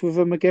interact with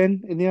them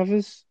again in the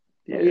others.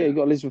 Like, yeah, Yeah. you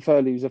got Elizabeth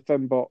Hurley, who's a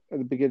fembot at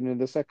the beginning of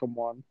the second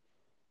one.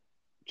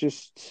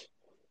 Just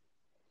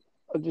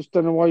I just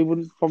don't know why he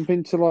wouldn't bump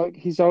into like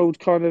his old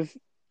kind of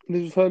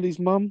Elizabeth Hurley's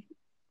mum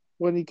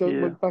when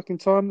Yeah. went back in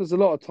time. There's a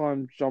lot of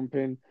time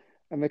jumping,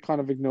 and they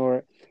kind of ignore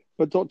it.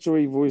 But Doctor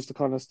Evil is the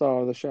kind of star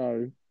of the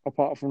show.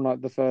 Apart from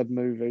like the third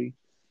movie,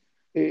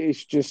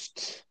 it's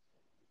just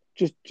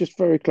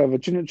very clever.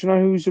 Do you know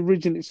who's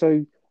originally?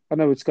 So I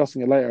know we're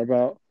discussing it later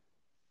about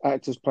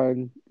actors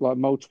playing like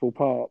multiple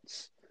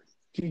parts.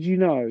 Did you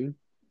know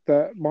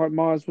that Mike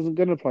Myers wasn't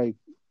going to play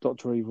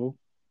Doctor Evil?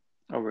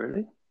 Oh,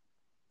 really?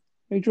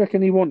 Who do you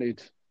reckon he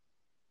wanted?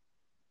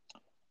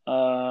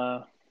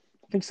 Uh,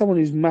 I think someone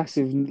who's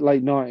massive in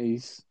late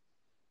nineties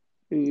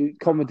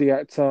comedy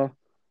actor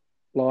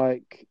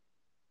like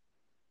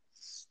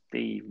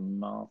Steve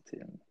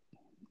Martin.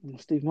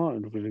 Steve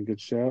Martin would have been a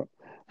good shout.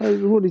 Oh,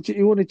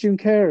 he wanted Jim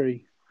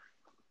Carrey,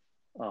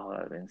 Oh,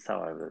 that'd have been so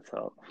over the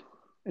top.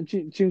 and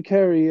Jim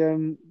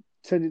Carrey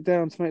turned it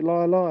down to make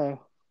Liar Liar.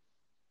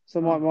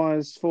 So Mike Oh,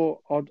 Myers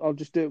thought I'll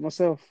just do it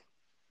myself.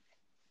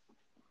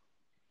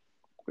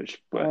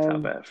 which worked out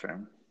Um, better for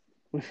him.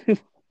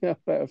 yeah,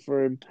 better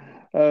for him.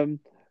 Um,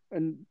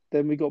 and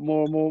then we got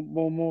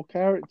more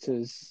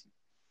characters.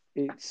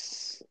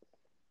 It's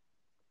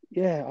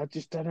yeah, I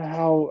just don't know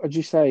how. As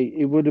you say,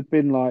 it would have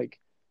been like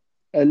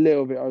a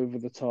little bit over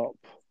the top.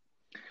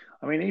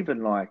 I mean,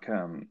 even like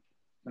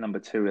number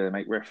two, where they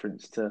make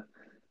reference to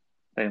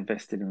they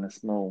invested in a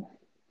small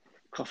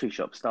coffee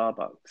shop,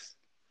 Starbucks.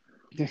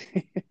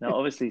 Now,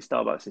 obviously,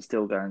 Starbucks is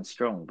still going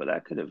strong, but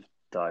that could have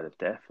died of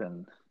death.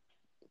 And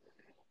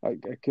I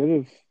could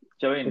have. do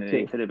you know what I I mean? could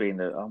It have. could have been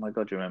the oh my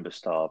god, you remember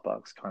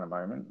Starbucks kind of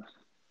moment.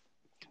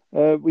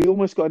 We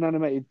almost got an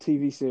animated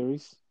TV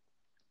series.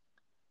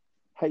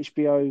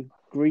 HBO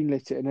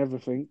greenlit it and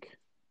everything,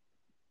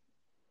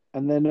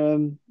 and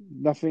then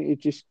nothing. It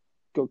just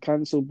got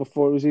cancelled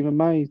before it was even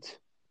made.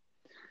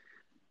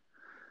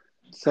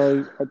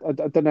 So I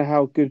don't know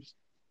how good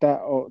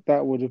that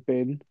would have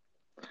been.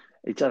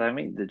 I don't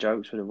think the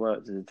jokes would have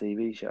worked as a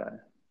TV show.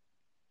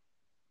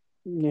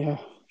 Yeah.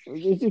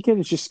 Again,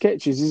 it's just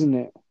sketches, isn't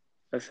it?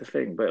 That's the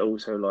thing, but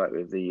also like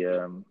with the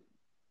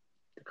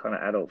kind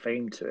of adult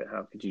theme to it,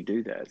 how could you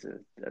do that as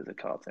a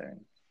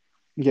cartoon?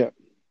 Yeah.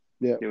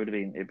 Yeah.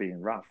 It'd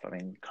been rough. I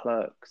mean,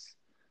 Clerks,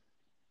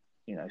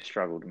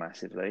 struggled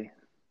massively.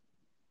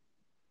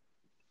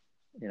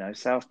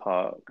 South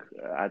Park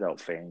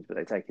adult themes, but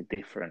they take a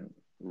different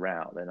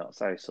route. They're not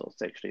so sort of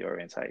sexually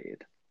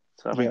orientated.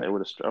 So I think Yeah. they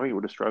would have. I think it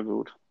would have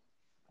struggled.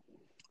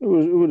 It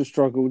would have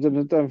struggled, and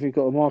I don't think it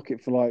got a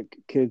market for like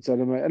kids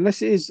anime,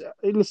 unless it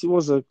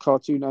was a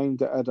cartoon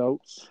aimed at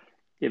adults.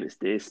 Yeah, but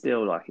it's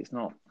still like it's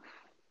not.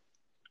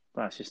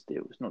 That's just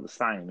still. It's not the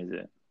same, is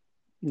it?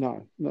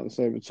 No, not the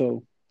same at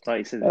all. Like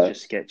you said, it's Uh,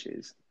 just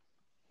sketches.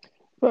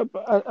 but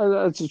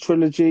as a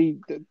trilogy,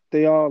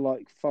 they are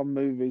like fun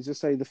movies. I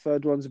say the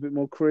third one's a bit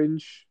more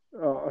cringe.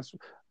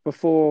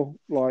 Before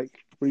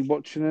like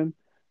rewatching them,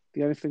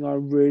 the only thing I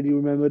really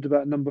remembered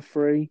about number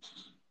three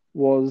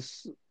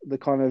was the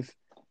kind of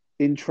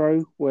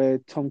intro where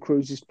Tom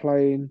Cruise is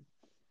playing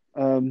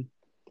um,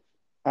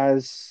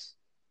 as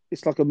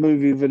it's like a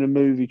movie within a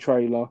movie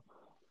trailer.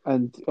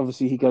 And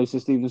obviously, he goes to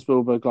Steven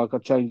Spielberg, like, I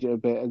changed it a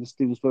bit. And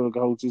Steven Spielberg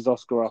holds his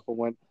Oscar up and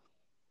went,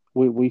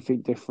 we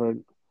think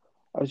different.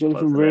 That was the only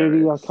That's thing really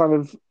hilarious.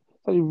 the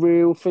only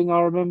real thing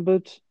I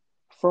remembered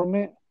from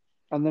it.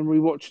 And then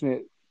rewatching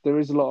it, there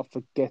is a lot of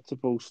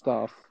forgettable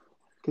stuff.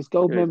 Because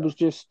There is Goldmember's that.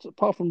 just,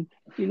 apart from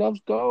he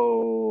loves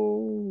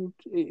gold,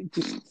 it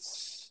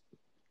just,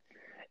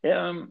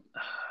 Yeah,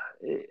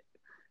 it,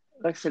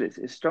 like I said, it's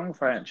a strong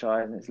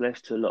franchise, and it's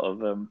left to a lot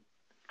of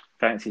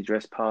fancy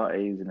dress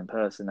parties and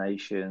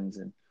impersonations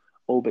and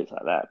all bits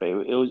like that. But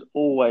it was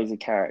always a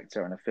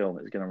character in a film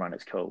that's going to run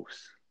its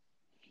course.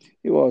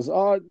 it was. It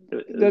was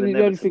The only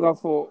thing I inevitable.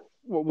 thought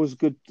what was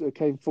good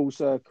came full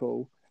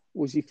circle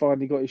was he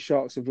finally got his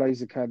sharks with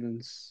laser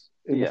cannons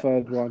in the Yeah,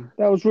 third one.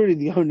 That was really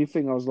the only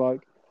thing I was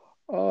like,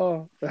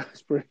 oh,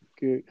 that's pretty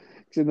good.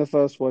 Because in the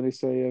first one,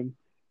 it's a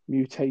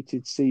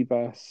mutated sea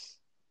bass,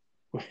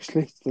 which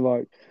leads to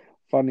like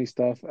funny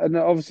stuff. And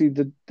then obviously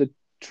the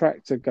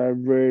tractor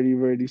going really,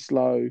 really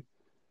slow.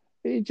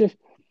 It just,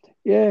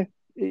 yeah,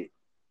 it,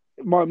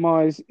 Mike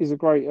Myers is a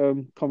great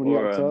comedy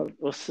or actor.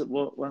 what's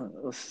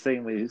the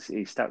scene where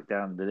he's stuck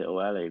down the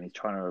little alley and he's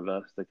trying to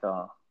reverse the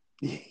car?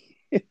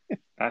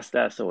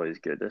 That's always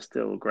good. There's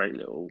still a great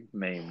little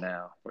meme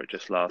now where it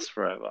just lasts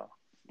forever.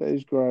 That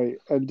is great.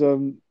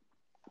 And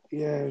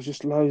yeah, there's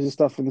just loads of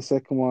stuff in the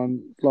second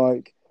one.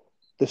 Like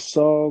the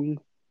song,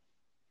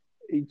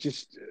 it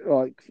just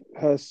like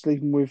her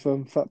sleeping with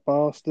fat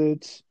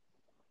bastards.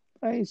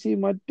 I ain't seen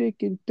my dick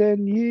in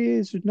 10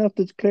 years. Enough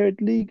to declare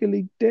it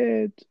legally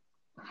dead.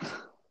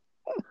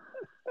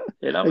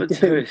 Yeah, number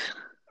two.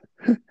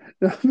 Again,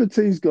 number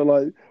two's got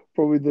like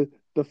probably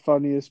the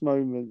funniest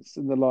moments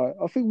and the like.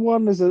 I think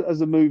one as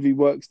a movie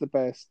works the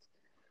best,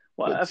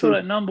 Well, but I feel two,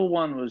 like number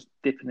one was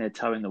dipping their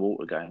toe in the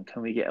water, going,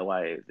 "Can we get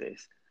away with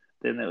this?"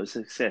 Then there was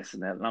success,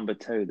 and then number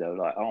two, they were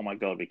like, "Oh my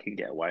god, we can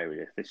get away with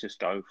this. Let's just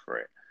go for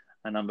it."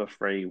 And number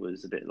three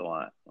was a bit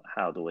like,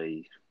 "How do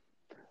we?"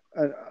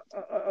 and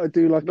I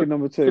do like it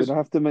number two, and Because I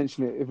have to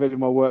mention it if any of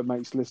my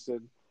workmates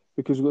listen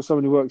because we've got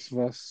someone who works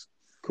with us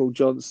called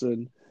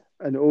Johnson,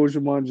 and it always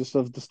reminds us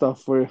of the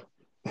stuff where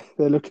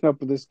they're looking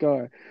up at the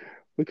sky.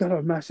 We got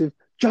a massive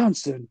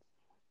Johnson,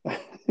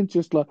 and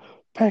just like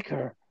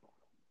Pecker.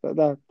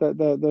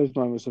 Those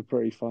moments are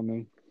pretty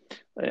funny.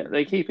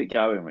 they keep it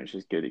going, which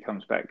is good. It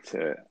comes back to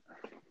it.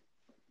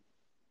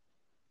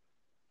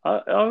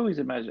 I always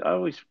imagine, I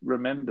always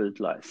remembered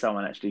like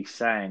someone actually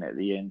saying at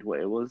the end what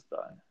it was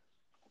though.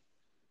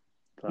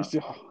 It's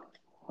But just,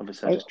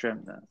 obviously, I I, just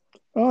dreamt that.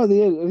 at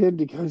the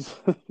end it goes.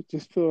 It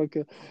just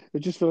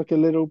feel like a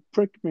little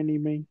prick mini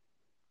me.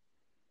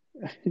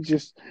 It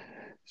just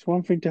it's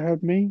one thing to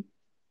have me.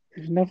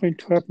 It's nothing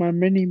to have my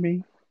mini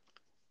me.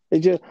 It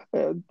just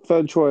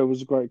Fern Troyer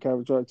was a great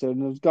character actor,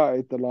 and I was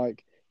gutted that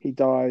like he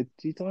died.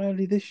 Did he die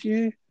early this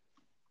year,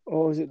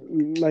 or was it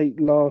late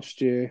last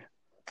year?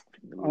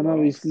 The I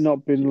know he's last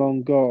not been year,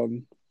 long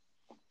gone.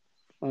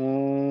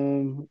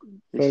 Um,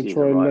 this Fern year's a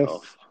Troyer write left.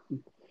 off.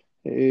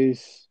 It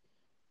is.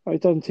 Oh, he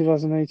died in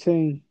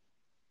 2018.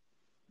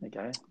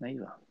 Okay,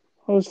 neither.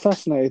 I was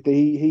fascinated that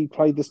he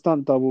played the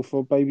stunt double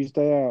for Baby's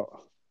Day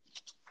Out,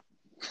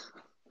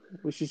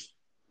 which is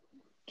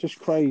just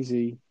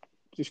crazy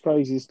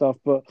stuff.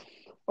 But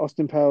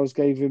Austin Powers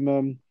gave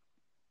him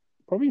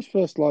probably his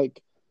first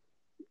like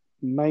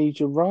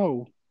major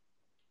role,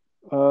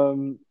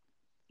 um,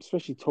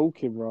 especially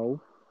talking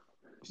role.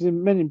 Because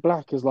in Men in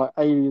Black as like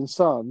Alien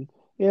Son,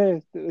 yeah,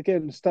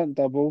 again the stunt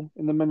double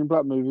in the Men in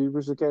Black movie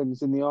was again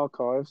is in the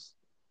archives.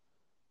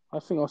 I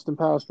think Austin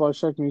Powers by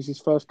Shagging is his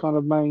first kind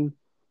of main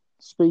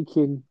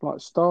speaking like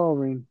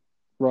starring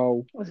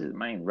role. What's his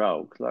main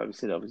role? Because, like we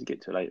said, obviously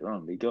get to it later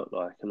on. But he got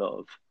like a lot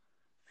of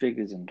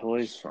figures and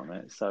toys from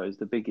it, so it's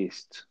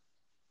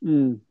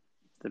Mm.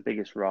 the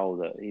biggest role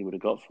that he would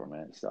have got from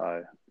it.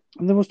 So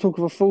And there was talk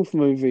of a fourth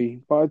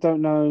movie, but I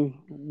don't know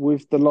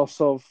with the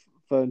loss of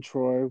Vern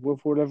Troy,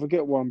 whether we'll ever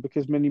get one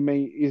because Mini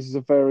Me is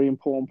a very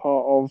important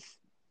part of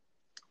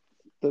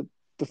the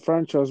the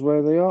franchise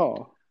where they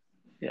are.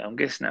 Yeah, I'm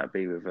guessing that'd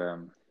be with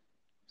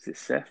is it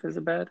Seth as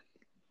a bad?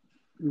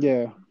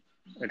 Yeah.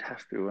 It'd have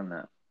to be, wouldn't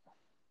it?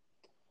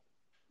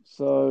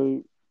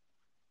 So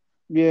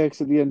yeah,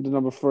 because at the end of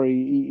number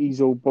three,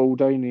 he's all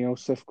bald, ain't he? Old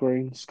Seth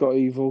Green, Scott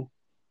Evil.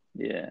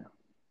 Yeah.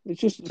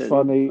 It's just So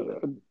funny.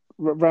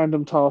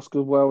 Random task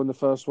as well in the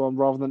first one,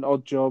 rather than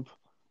odd job.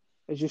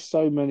 There's just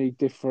so many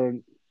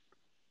different.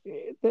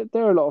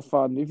 They're a lot of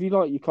fun. If you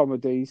like your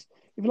comedies,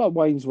 if you like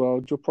Wayne's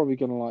World, you're probably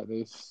gonna like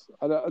this.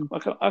 I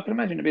can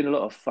imagine it being a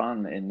lot of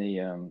fun in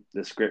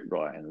the script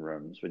writing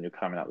rooms when you're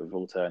coming up with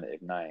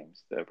alternative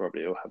names. They'll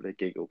probably all have their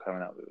giggle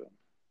coming up with them.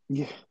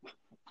 Yeah, Do you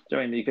know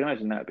what I mean? You can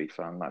imagine that'd be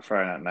fun, like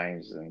throwing out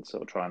names and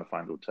sort of trying to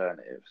find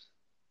alternatives.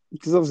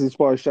 because obviously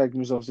Spy Shagged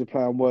was obviously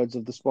play on words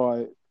of the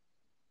spy.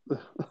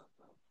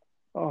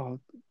 Oh,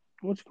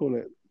 what do you call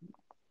it?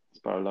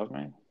 Sparrow Love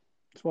Me.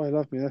 That's why I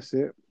love me. That's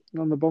it.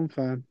 I'm the Bond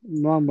fan.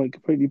 Mine went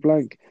completely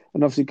blank,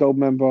 and obviously Gold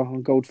Member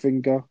and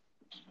Goldfinger.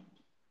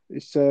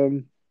 It's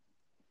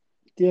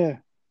yeah,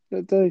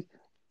 they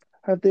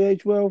have they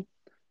aged well.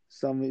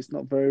 Some it's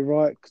not very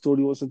right because all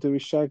he wants to do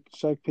is shag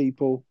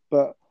people.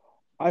 But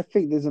I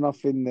think there's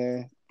enough in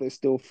there that's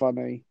still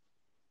funny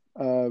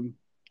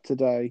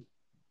today.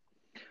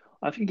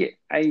 I think it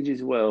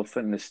ages well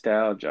for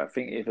nostalgia. I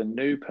think if a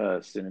new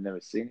person who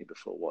never seen it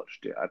before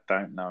watched it, I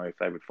don't know if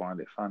they would find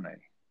it funny.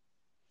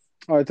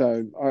 I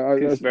don't.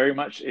 Because it's very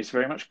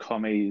much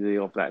comedy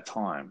of that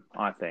time,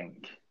 I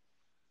think.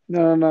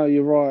 No.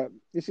 You're right.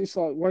 It's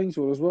like Wayne's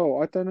World as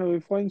well. I don't know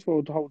if Wayne's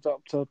World holds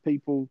up to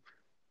people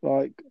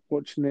like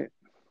watching it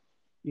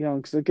young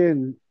because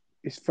again,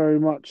 it's very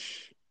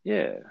much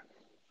Yeah.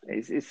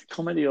 It's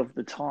comedy of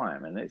the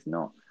time, and it's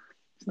not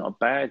a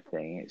bad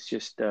thing. It's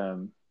just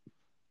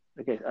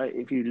I guess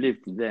if you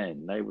lived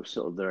then, they were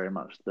sort of very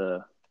much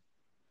the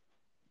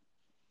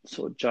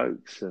sort of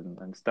jokes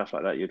and stuff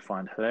like that you'd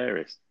find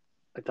hilarious.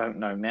 I don't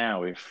know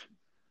now if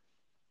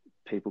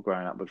people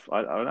growing up would.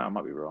 I don't know. I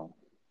might be wrong.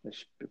 They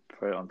should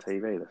put it on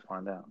TV. Let's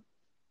find out.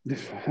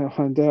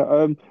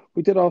 and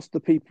we did ask the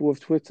people of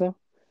Twitter,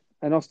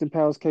 and Austin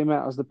Powers came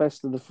out as the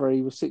best of the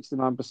three with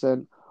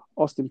 69%.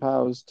 Austin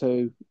Powers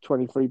 2,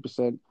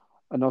 23%,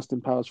 and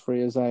Austin Powers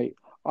 3 as 8.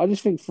 I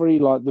just think 3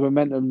 like the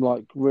momentum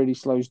like really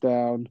slows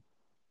down.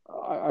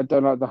 I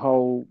don't like the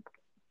whole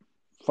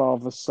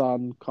father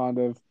son kind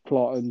of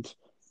plot and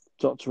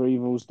Doctor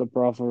Evil's the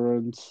brother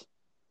and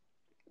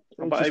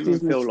it But I just even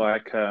isn't feel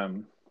like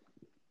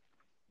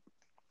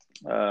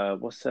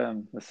what's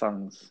the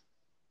son's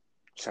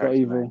Scott character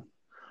name? Evil.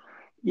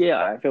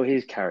 Yeah, I feel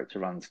his character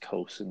runs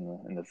course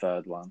in the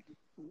third one.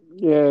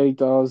 Yeah, he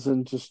does,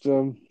 and just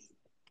how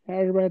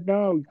do I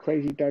know, you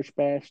crazy Dutch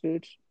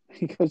bastards?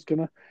 He goes,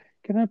 can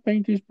I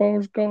paint his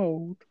balls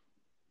gold?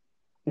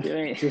 Yeah,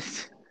 I mean,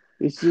 Just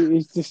it's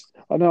just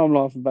I know I'm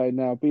laughing about it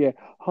now, but yeah,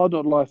 Hard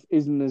Knock Life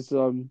isn't as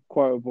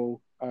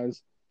quotable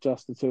as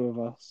Just the Two of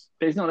Us.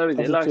 but it's not that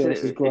easy. Just the Like I Two of said, Us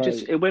is it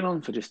just great. it went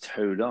on for just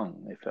too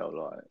long. It felt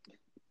like.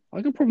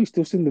 I can probably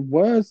still sing the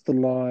words to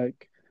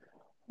like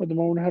when the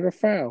morning had a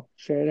foul,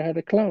 Shada had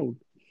a clone.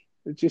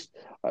 It just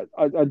I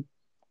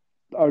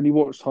only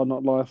watched Hard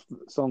Knock Life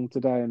song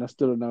today and I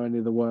still don't know any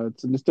of the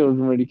words and I still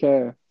don't really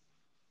care.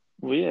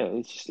 Well, yeah,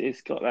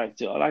 it's got that.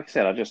 Like I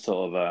said, I just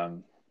sort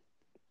of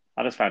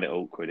I just found it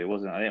awkward. I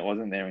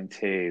wasn't there in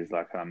tears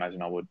like I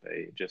imagine I would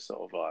be. Just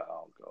sort of like,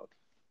 oh god,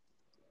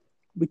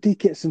 We did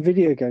get some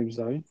video games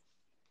though.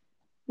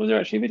 was there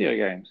actually video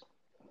games?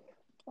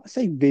 I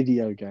say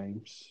video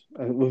games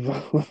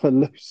with a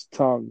loose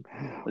tongue.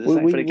 Was there We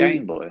something for we the we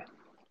Game Boy?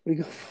 we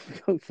got,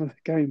 we got from the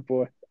Game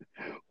Boy.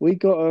 We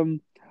got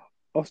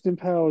Austin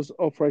Powers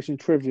Operation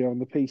Trivia on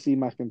the PC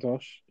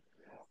Macintosh.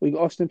 We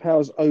got Austin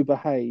Powers Oh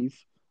Behave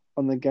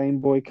on the Game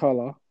Boy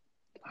Color.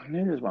 I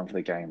knew there was one for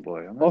the Game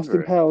Boy. I Austin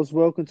remember it. Powers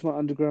Welcome to My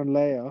Underground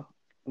Lair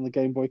on the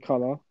Game Boy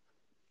Color.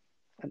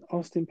 And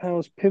Austin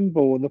Powers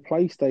Pinball on the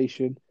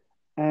PlayStation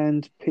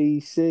and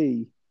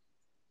PC.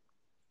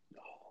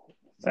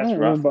 That's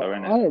rough though,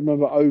 isn't I it? don't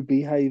remember Oh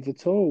Behave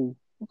at all.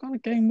 What kind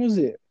of game was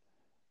it?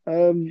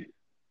 Um,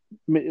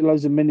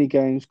 Loads of mini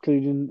games,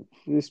 including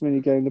this mini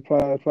game. The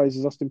player plays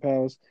as Austin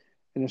Powers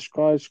in a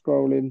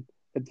scrolling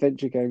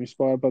adventure game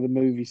inspired by the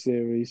movie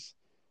series.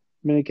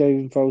 Mini game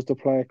involves the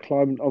player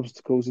climbing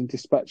obstacles and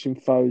dispatching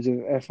foes in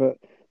an effort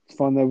to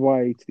find their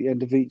way to the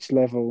end of each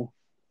level.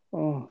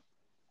 Oh,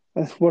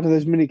 that's one of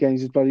those mini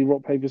games is bloody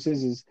rock paper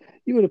scissors.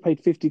 You would have paid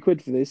 50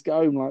 quid for this. Get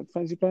home like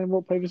fancy playing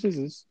rock paper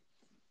scissors.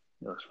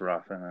 That's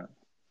rough, isn't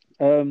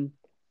it?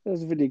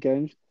 There's video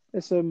games.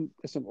 There's some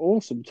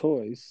awesome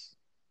toys.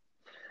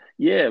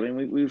 Yeah, I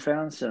mean we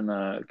found some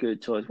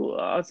good toys. Well,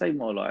 I'd say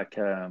more like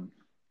sort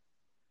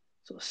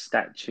of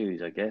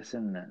statues, I guess,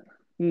 isn't it?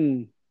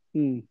 Hmm.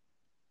 Hmm.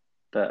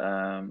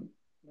 But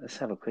let's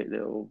have a quick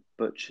little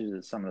butchers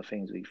of some of the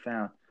things we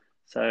found.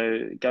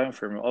 So going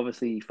through them,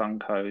 obviously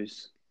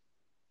Funkos,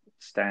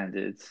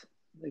 standards.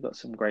 They've got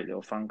some great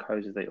little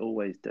Funkos as they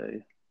always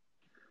do.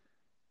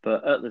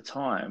 But at the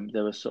time,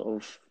 there were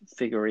sort of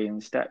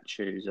figurine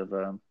statues of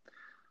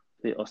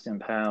the Austin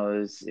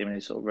Powers, him in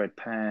his sort of red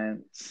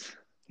pants.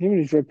 Him in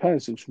his red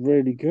pants looks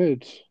really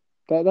good.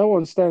 That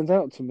one stands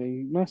out to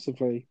me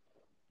massively.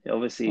 Nice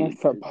Obviously,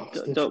 fat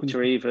bastard.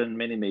 Doctor Eva and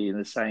Mini Me in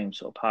the same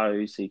sort of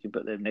pose, so you can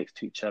put them next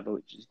to each other,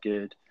 which is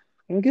good.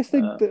 And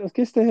Uh, I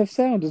guess they have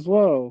sound as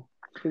well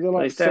because they're they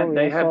like, stand.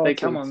 sorry, I They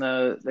come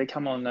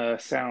farted. on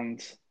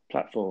sound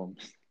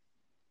platforms.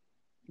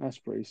 That's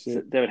pretty So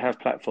sick. they would have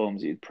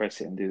platforms you'd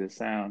press it and do the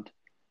sound.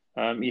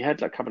 You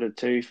had like a couple of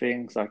two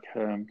things like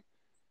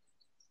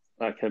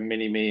a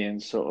mini me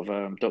and sort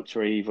of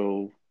Doctor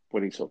Evil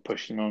when he sort of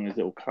pushed him on his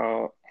little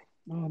cart.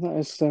 Oh, that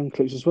has sound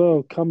clips as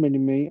well. Come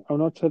in me. I'll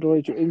not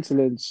tolerate your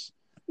insolence.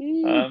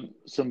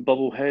 Some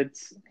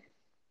bobbleheads,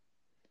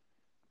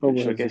 which I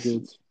Bobbleheads are guess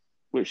good.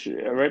 I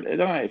don't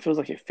know. It feels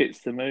like it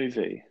fits the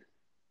movie.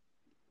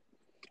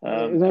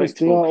 Those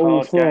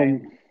Collectible card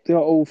game. they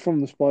are all from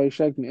the Spy Who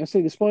Shagged Me. I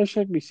say the Spy Who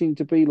Shagged Me seem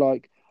to be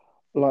like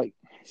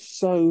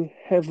so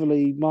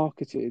heavily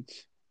marketed.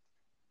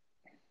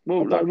 I Well,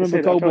 don't like I remember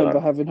said, I felt Goldmember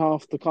like having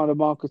half the kind of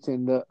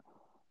marketing that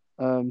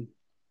um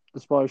the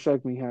Spy Who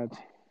Shagged Me had.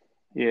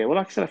 yeah. Well,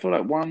 like I said, I feel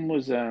like one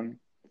was just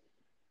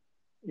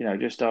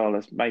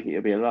let's make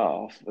it be a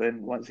laugh.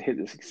 Then once it hit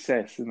the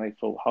success, and they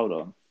thought, hold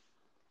on,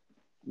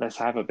 let's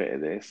have a bit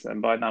of this.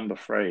 And by number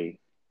three,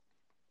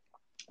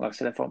 like I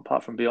said,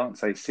 apart from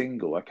Beyonce's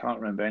single, I can't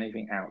remember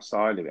anything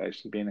outside of it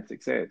actually being a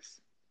success.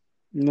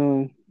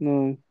 No,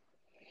 no.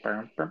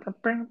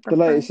 The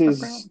latest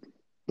is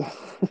the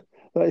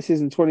latest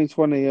is in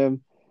 2020.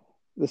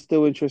 They're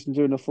still interested in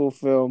doing a full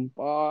film.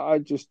 I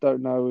just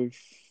don't know if.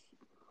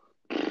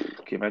 Can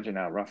you imagine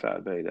how rough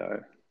that would be,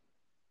 though?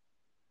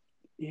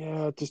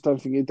 Yeah, I just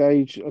don't think it'd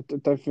age.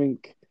 Don't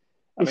think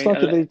I it's mean,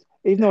 like if they.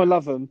 Even though I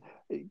love them,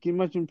 can you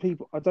imagine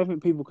people? I don't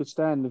think people could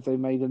stand if they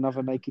made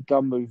another Naked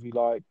Gun movie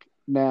like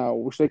now,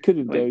 which they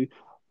couldn't I mean, do.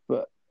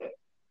 But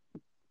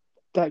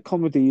that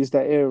comedy is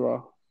that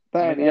era. I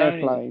That mean, and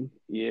Airplane.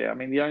 I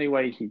mean, the only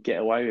way you could get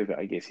away with it,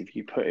 I guess, if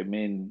you put him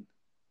in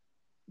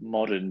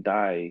modern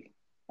day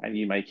and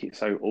you make it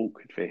so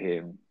awkward for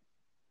him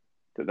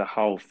that the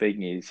whole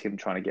thing is him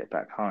trying to get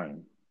back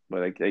home.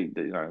 Where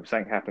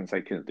something happens,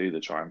 they couldn't do the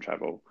time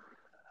travel,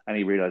 and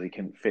he realized he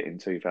couldn't fit in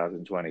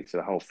 2020. So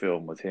the whole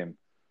film was him,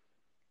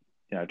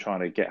 trying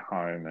to get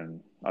home,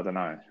 and I don't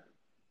know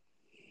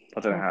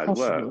how it'd work.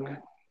 Possibly.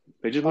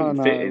 It just I don't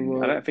wouldn't fit know. in. I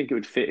Well, don't think it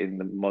would fit in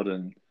the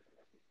modern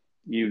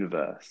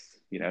universe.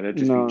 There'd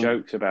just be no.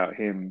 jokes about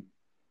him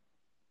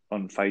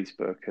on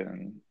Facebook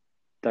and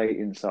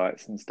dating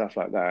sites and stuff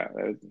like that.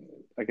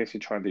 I guess you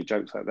try and do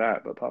jokes like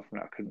that, but apart from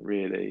that, I couldn't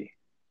really.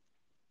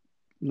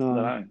 I don't No.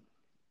 know.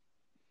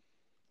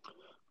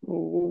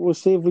 We'll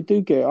see if we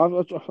do get.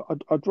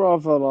 I'd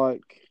rather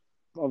like.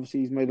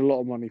 Obviously, he's made a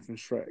lot of money from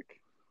Shrek,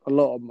 a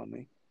lot of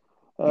money.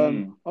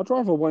 Mm. I'd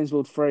rather Wayne's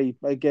World 3.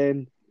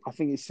 Again, I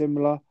think it's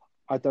similar.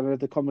 I don't know if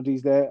the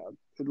comedy's there.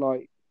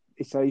 Like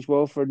it's aged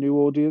well for a new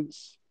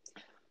audience.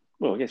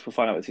 Well, I guess we'll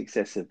find out the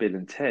success of Bill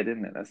and Ted,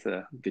 isn't it? That's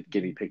a good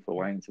guinea pig for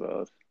Wayne's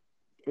World.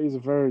 It's a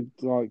very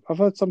like I've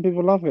heard some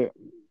people love it.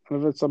 And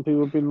I've heard some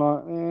people have been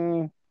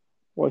like,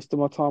 wasting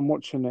my time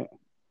watching it.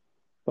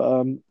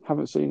 But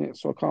haven't seen it,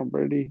 so I can't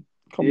really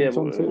Yeah, comment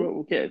on it.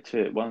 we'll get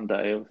to it one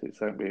day. Obviously, it's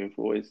something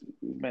we've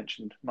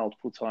mentioned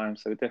multiple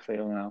times, so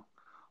definitely on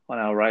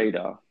our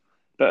radar.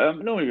 But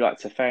normally we like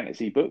to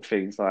fantasy book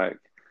things like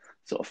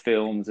sort of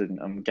films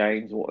and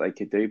games, what they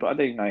could do. But I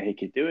didn't know he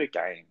could do a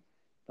game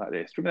like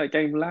this. Remember that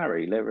game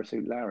Larry, Leisure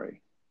Suit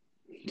Larry?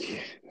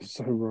 Yeah,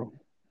 so wrong.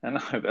 I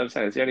know, but I'm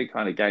saying it's the only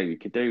kind of game you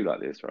could do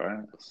like this,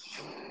 right?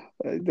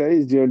 That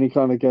is the only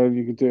kind of game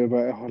you could do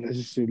about it. Oh, let's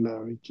just do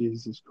Larry.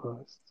 Jesus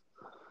Christ.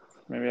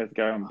 Maybe I have to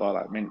go and buy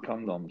like mint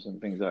condoms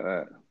and things like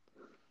that.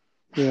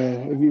 Yeah,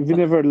 if you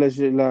never had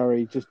Leisure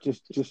Larry, Just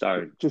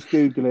don't. just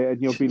Google it,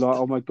 and you'll be like,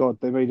 Just "Oh my God,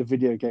 they made a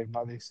video game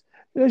like this."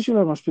 Leisure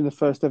Larry must have been the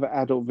first ever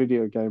adult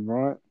video game,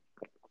 right?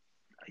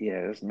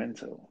 yeah, that's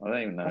mental. I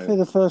don't even I know. think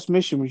the first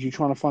mission was you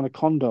trying to find a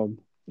condom.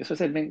 Yes, I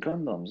said mint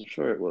condoms. I'm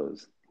sure it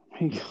was.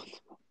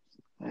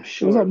 It I'm was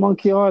sure like it was.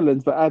 Monkey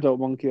Island, but adult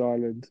Monkey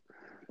Island.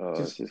 Oh,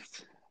 it's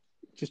Just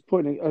just.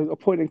 a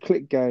point and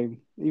click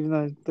game. Even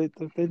though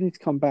they need to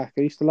come back.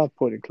 I used to love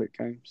point and click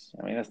games.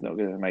 I mean, that's not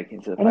going to make it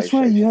into the And I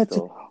swear you PlayStation had to.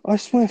 Store. I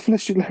swear,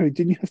 Fletcher Larry,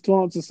 didn't you have to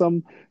answer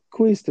some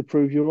quiz to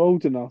prove you're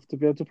old enough to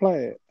be able to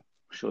play it?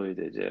 Sure, you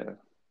did. Yeah.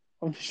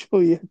 I'm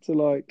sure you had to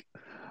like.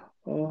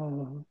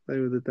 Oh, they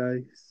were the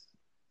days.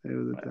 They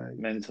were the days.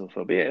 Mental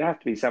for, but yeah, it'd have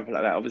to be something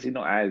like that. Obviously,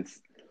 not as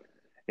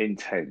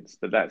intense,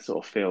 but that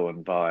sort of feel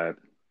and vibe.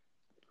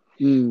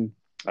 Mm.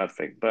 I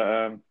think.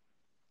 But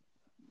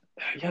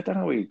yeah, I don't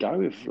know where you go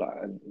with like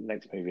a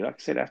next movie. Like I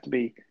said, it'd have to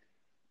be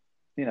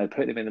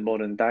putting him in the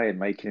modern day and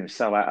making him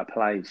so out of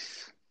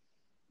place.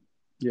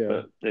 Yeah.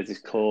 But there's this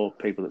core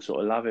people that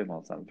sort of love him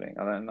or something.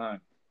 I don't know.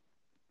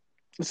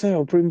 So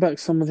I'll bring back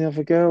some of the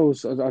other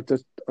girls. Or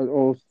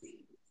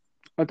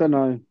I don't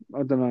know.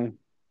 I don't know.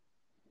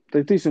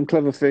 They do some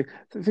clever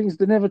things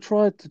they never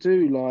tried to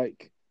do,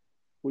 like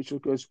which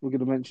of course we're going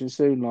to mention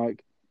soon,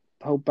 like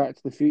the whole Back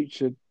to the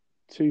Future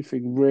two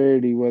thing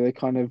really where they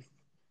kind of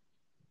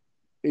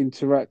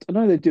interact. I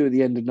know they do at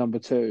the end of number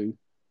two,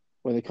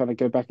 where they kind of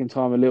go back in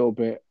time a little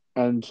bit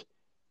and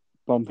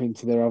bump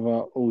into their other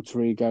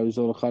alter egos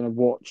or kind of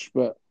watch,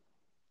 but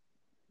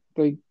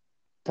they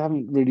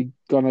haven't really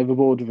gone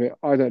overboard with it.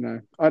 I don't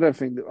know. I don't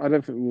think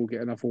we will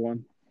get another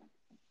one.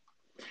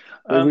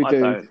 But if we I do,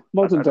 don't.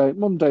 I don't.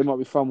 modern day might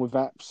be fun with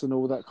apps and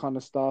all that kind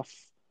of stuff.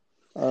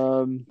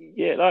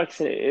 Yeah, like I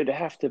said, it'd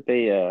have to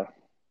be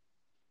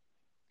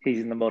he's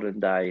in the modern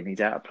day and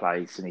he's out of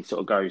place and he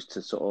sort of goes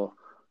to sort of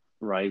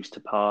raves to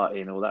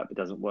party and all that, but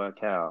doesn't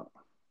work out.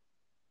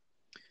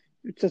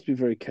 Just be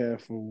very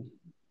careful.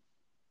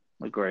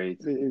 Agreed.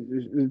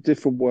 It's a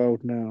different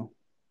world now.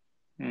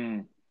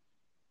 Mm.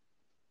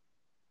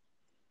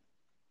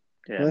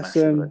 Yeah, That's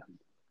massively.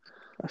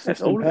 that's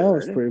That's Austin all of it,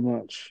 Powers really. pretty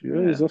much. Yeah,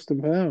 Yeah. it's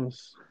Austin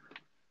Powers.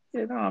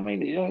 Yeah, no, I mean,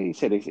 like you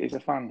said, it's a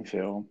fun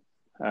film.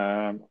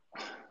 It'd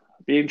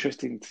be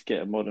interesting to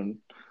get a modern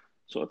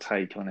sort of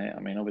take on it. I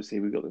mean, obviously,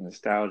 we've got the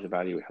nostalgia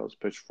value it helps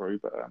push through,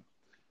 but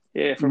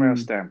yeah, from our Mm.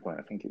 standpoint,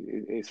 I think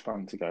it's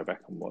fun to go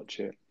back and watch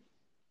it.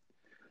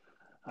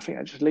 I think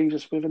that just leaves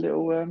us with a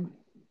little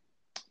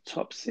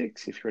top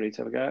six, if you're ready to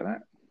have a go at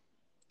that.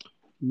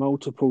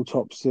 Multiple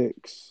top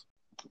six.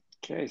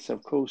 Okay, so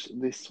of course,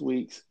 this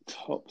week's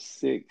top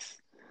six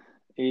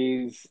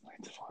is. I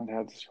need to find out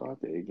how to describe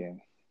it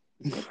again.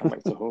 It's going to come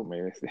back to haunt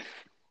me. This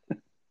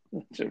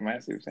is such a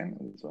massive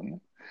sentence, wasn't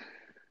it?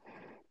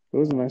 It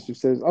wasn't massive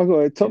says I've got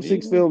a top Can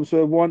six you? films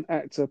where one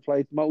actor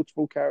played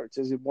multiple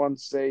characters in one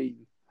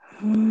scene.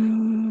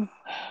 Well,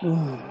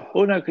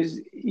 no, because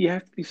you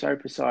have to be so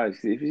precise.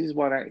 'Cause if this is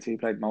one actor who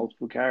played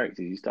multiple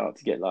characters, you start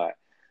to get like,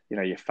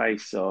 your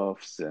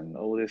face-offs and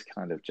all this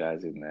kind of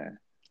jazz in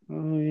there.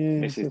 Oh yeah,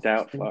 Mrs.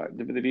 Doubtfire.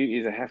 The beauty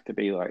is they have to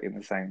be like in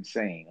the same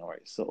scene, or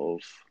it's sort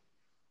of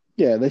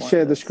yeah. They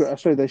share the screen.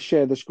 pointless. I say they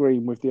share the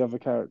screen with the other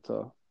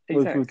character,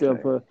 with the Exactly.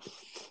 other.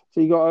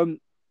 So you got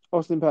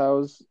Austin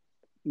Powers,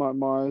 Mike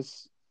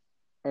Myers,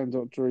 and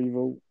Doctor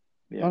Evil.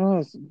 Yeah. I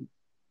know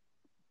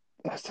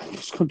that's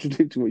just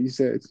contradicting what you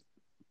said.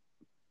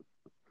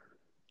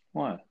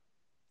 Why?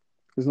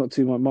 There's not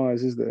two Mike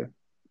Myers, is there?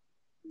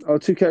 Oh,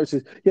 two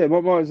characters. Yeah,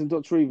 Mike Myers and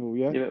Doctor Evil.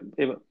 Yeah,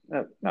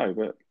 No,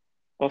 but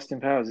Austin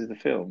Powers is the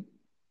film.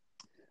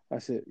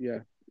 that's it. Yeah,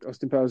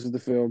 Austin Powers is the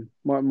film.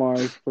 Mike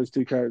Myers plays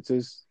two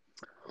characters.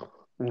 Oh,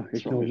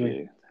 What's wrong ignore with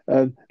me.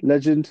 you?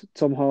 Legend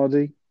Tom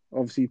Hardy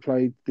obviously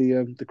played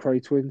the Cray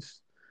twins.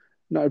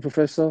 Nutty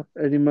Professor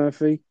Eddie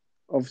Murphy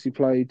obviously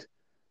played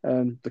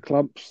the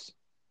Clumps.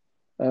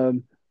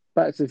 Um,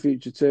 Back to the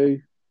Future 2,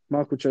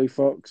 Michael J.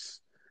 Fox,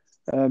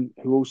 who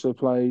also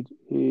played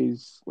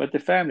Well, the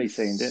family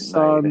scene, didn't they? They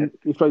son. had,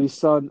 He played his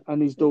son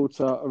and his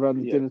daughter around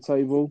the yeah, dinner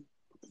table.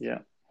 yeah.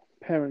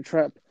 Parent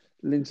Trap,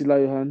 Lindsay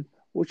Lohan,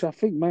 which I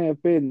think may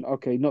have been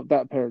okay, not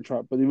that Parent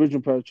Trap, but the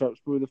original Parent Trap's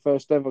probably the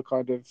first ever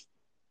kind of,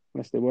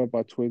 unless they were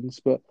by twins,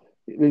 but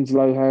Lindsay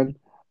Lohan.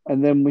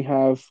 And then we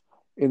have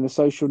in the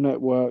Social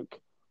Network,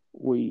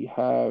 we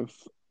have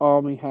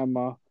Army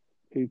Hammer,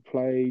 who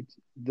played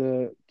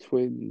the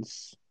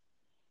twins,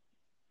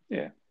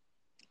 Yeah.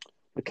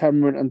 the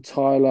Cameron and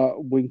Tyler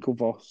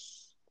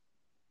Winklevoss.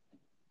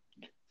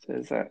 So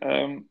is that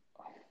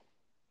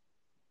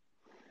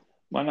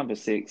my number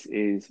six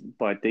is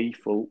by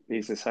default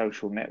is a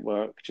social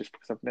network, just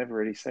because I've never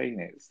really seen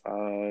it,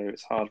 so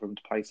it's hard for them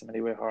to place them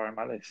anywhere higher on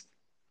my list.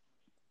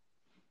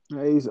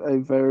 That is a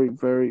very,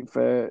 very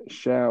fair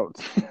shout.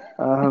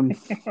 Um,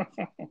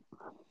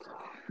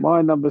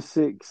 my number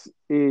six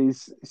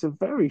is it's a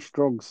very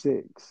strong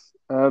six.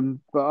 But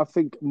I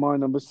think my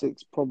number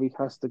six probably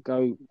has to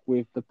go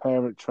with the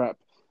Parent Trap,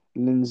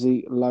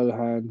 Lindsay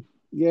Lohan.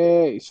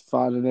 Yeah, it's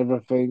fun and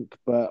everything,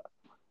 but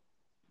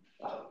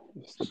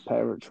it's the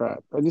Parent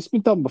Trap, and it's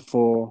been done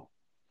before.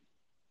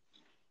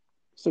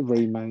 It's a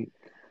remake.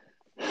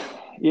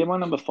 Yeah, my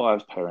number five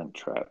is Parent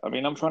Trap. I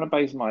mean, I'm trying to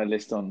base my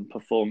list on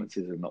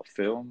performances and not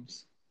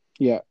films,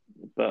 Yeah,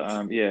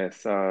 but yeah.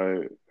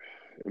 So,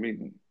 I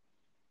mean,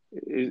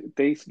 it's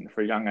decent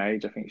for a young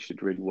age. I think she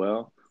did really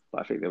well,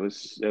 but I think there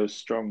was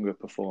stronger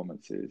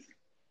performances.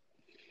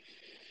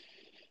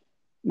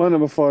 my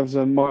number five is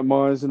Mike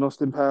Myers and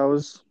Austin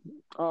Powers.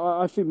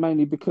 I think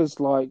mainly because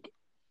like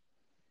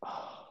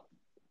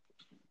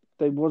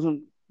they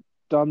wasn't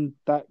done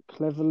that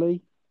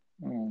cleverly.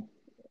 Mm.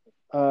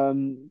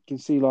 You can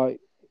see like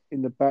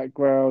in the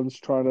backgrounds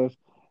trying to,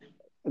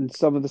 and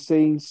some of the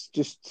scenes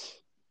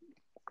just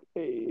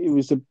it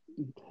was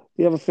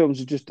the other films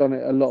have just done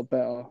it a lot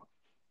better,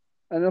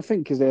 and I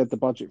think because they had the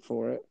budget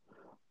for it.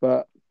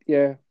 But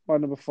yeah, my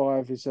number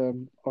five is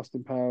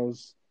Austin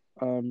Powers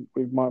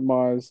with Mike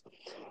Myers.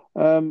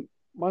 My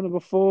number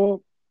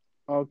four,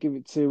 I'll give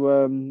it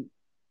to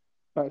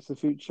Back to the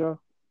Future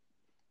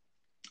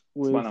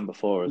It's my with number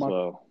four as Mike,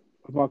 well.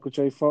 with Michael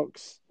J.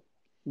 Fox.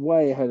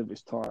 Way ahead of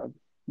its time.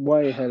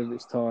 Way ahead of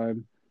its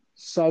time.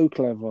 So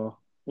clever.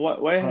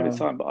 Way ahead of its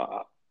Um, time,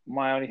 but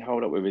my only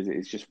hold up with it is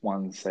it's just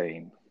one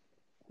scene.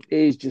 it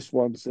is just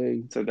one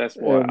scene. So that's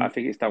why I Um,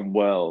 think it's done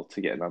well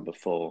to get number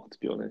four, to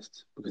be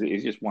honest, because it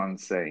is just one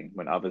scene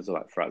when others are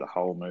like throughout the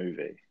whole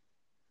movie.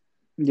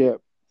 Yeah,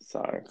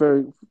 So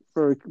very,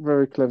 very,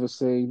 very clever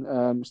scene.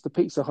 It's the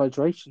pizza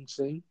hydration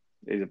scene.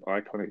 it's an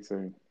iconic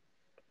scene.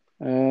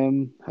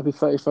 Happy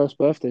 31st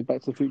birthday,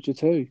 Back to the Future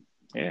 2.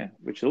 Yeah,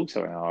 which is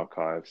also in our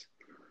archives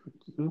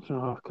Oh,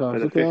 for God, the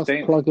look at us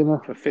 15th plugging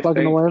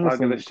away plug of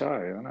the everything.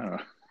 show.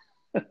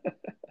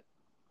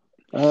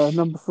 I know.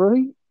 Number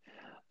three?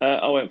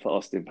 I went for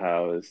Austin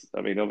Powers.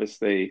 I mean,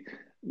 obviously,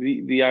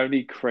 the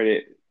only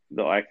credit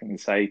that I can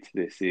say to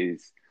this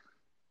is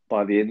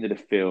by the end of the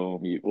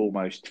film, you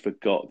almost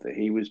forgot that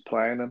he was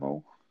playing them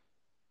all.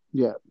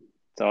 Yeah,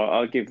 So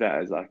I'll give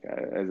that as like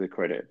as a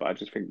credit. But I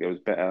just think there was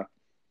better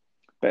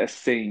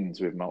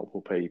scenes with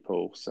multiple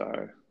people.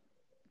 So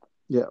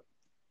yeah.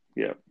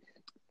 yeah,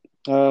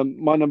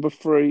 My number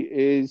three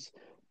is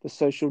The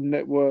Social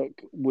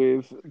Network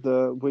with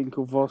the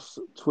Winklevoss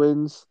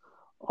twins.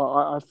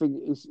 I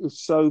think it's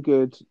so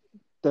good.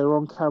 They're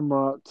on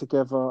camera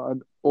together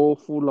an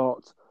awful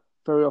lot.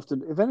 Very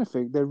often, if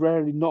anything, they're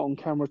rarely not on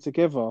camera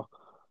together,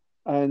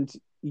 and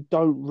you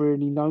don't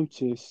really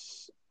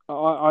notice.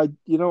 And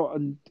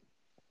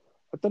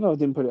I don't know. I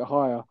didn't put it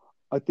higher.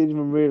 I didn't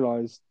even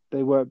realize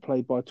they weren't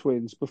played by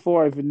twins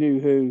before I even knew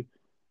who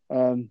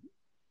um,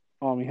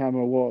 Army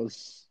Hammer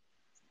was.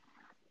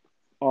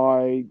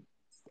 I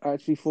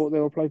actually thought they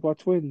were played by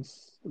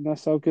twins, and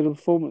that's how good a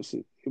performance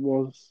it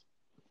was.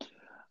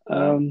 um,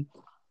 Um,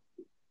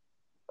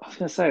 I was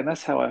going to say, and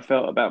that's how I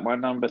felt about my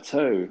number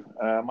two.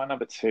 My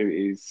number two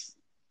is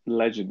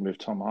Legend with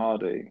Tom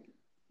Hardy.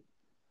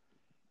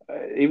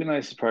 Even though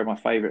this is probably my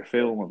favorite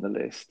film on the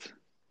list,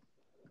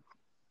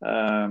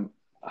 um,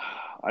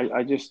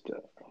 I just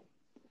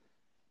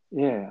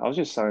yeah, I was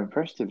just so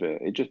impressed with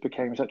it. It just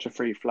became such a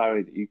free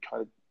flow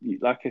that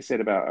like I said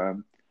about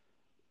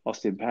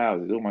Austin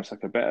Powers, it's almost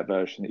like a better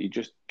version that you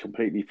just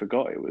completely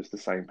forgot it was the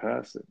same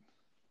person.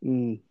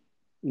 mm,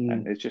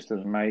 And mm. it's just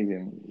an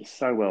amazing, it's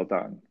so well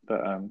done.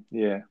 But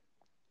yeah,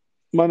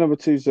 My number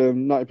two is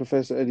Nutty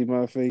Professor Eddie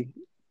Murphy,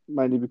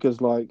 mainly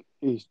because like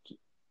he's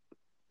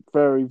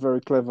very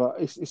very clever.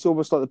 It's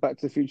almost like the Back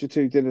to the Future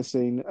 2 dinner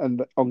scene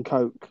and on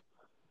coke.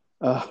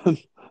 Um,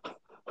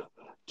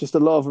 just a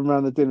lot of them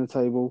around the dinner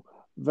table,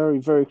 very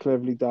very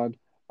cleverly done.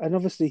 And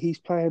obviously he's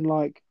playing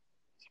like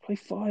he play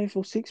five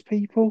or six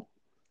people,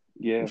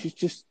 yeah. which is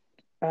just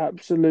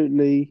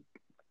absolutely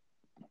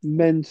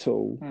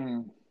mental.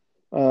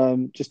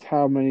 Hmm. Just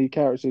how many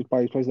characters he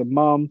plays. He plays the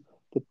mum,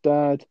 the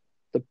dad,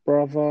 the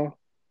brother.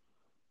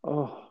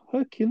 Oh,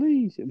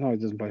 Hercules. No, he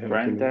doesn't play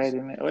Granddad Hercules.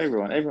 in it. Oh,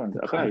 everyone. The I don't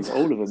know, granddad.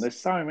 all of them. There's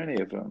so many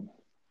of them.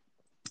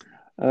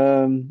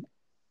 Um,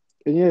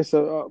 and yeah,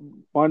 so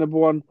my number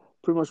one,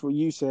 pretty much what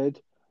you said,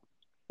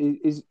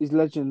 is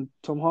legend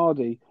Tom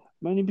Hardy.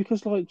 Mainly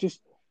because, like, just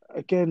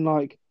again,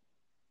 like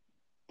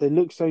they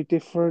look so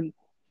different,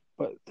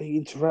 but they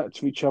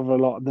interact with each other a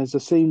lot. And there's a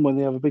scene when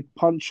they have a big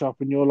punch up,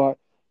 and you're like,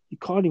 you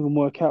can't even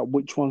work out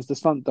which one's the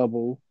stunt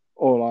double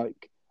or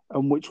like,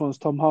 and which one's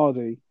Tom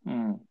Hardy.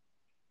 Hmm.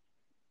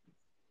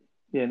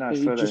 Yeah, no, It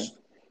fully. just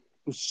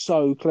was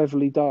so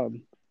cleverly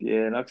done.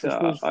 Yeah, like I said,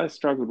 There's, there's, I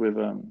struggled with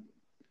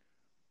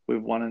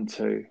one and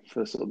two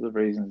for sort of the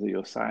reasons that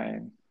you're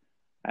saying.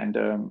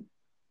 And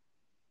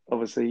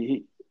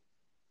obviously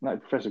that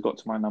professor got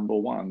to my number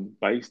one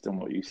based on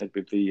what you said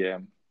with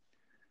the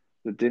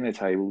dinner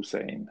table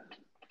scene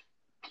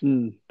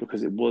mm,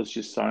 because it was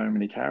just so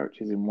many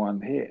characters in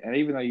one hit. And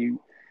even though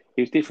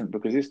it was different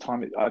because this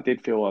time I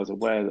did feel I was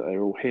aware that they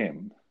were all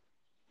him,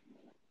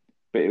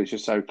 but it was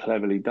just so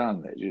cleverly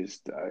done. It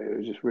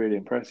was just really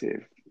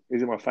impressive.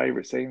 Is it my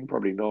favorite scene?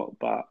 Probably not,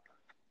 but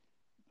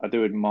I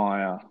do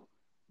admire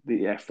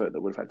the effort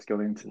that would have had to go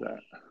into that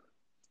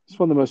it's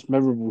one of the most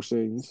memorable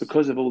scenes.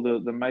 because of all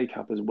the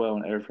makeup as well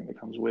and everything that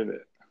comes with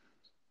it.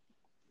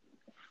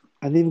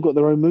 And they even got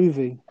their own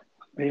movie,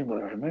 They even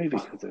got a movie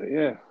because of it.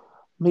 Yeah,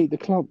 Meet the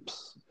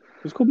Clumps.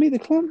 It was called Meet the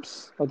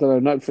Clumps. I don't know,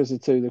 Night Professor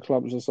 2, The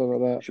Clumps or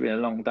something like it should be a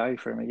long day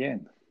for him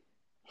again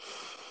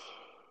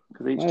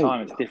because each that. Mate,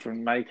 time it's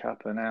different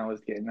makeup and hours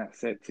getting that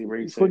sexy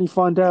it's when resuit. you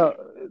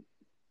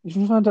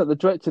find out the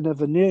director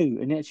never knew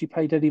and he actually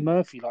paid Eddie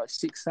Murphy like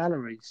six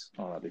salaries.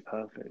 Oh, that'd be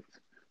perfect.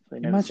 So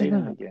you never Imagine seen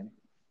him that. again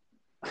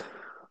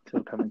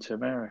till coming to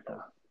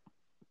America.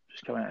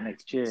 Just coming out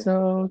next year. It's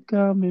all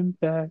coming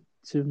back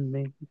to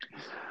me.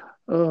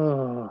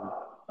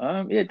 Oh,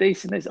 Yeah,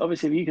 decent.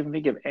 Obviously, if you can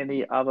think of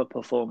any other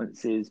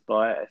performances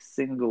by a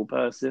single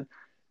person,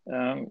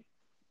 um,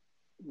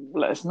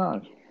 let us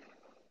know.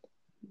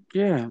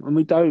 yeah. And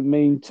we don't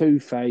mean Two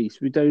Face.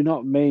 We do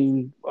not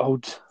mean,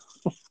 what's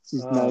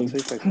his Oh, name?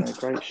 Two-Face made a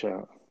great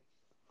shot.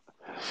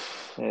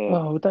 Yeah,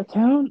 Oh, would that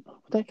count?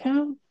 Would that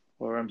count?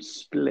 or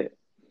Split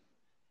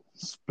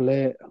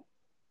Split.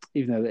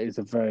 Even though that is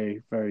a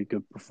very, very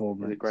good is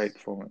a great performance.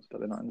 performance, but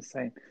they're not in the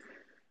same.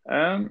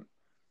 Um,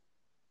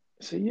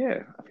 so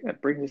yeah, I think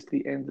that brings us to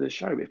the end of the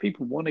show. But if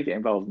people want to get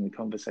involved in the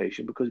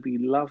conversation because we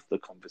love the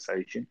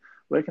conversation,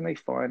 where can they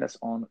find us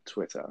on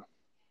Twitter?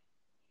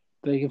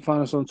 They can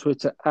find us on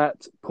Twitter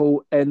at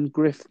Paul N.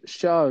 Griff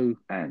Show.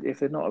 And if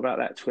they're not about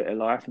that Twitter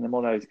life and they're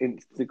more those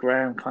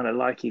Instagram kind of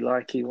likey,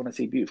 want to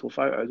see beautiful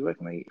photos, where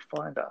can they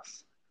find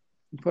us?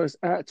 Follow us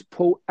at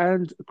Paul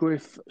and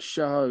Griff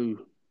Show.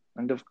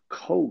 And of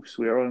course,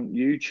 we are on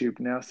YouTube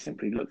now.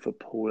 Simply look for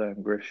Paul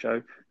and Griff Show.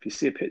 If you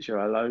see a picture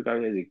of our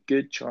logo, there's a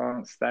good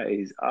chance that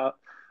is up.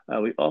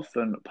 We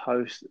often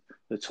post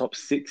the top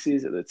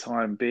sixes at the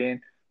time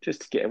being,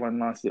 just to get everyone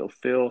a nice little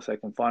feel so they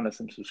can find us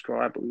and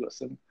subscribe. But we've got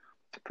some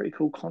pretty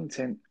cool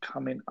content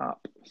coming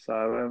up.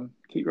 So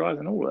keep your eyes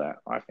on all of that,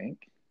 I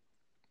think.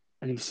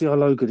 And if you see our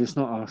logo, it's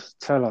not us.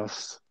 Tell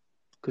us,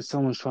 because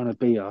someone's trying to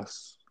beat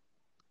us.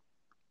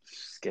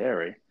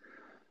 Scary.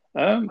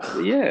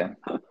 Yeah,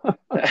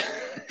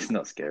 it's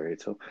not scary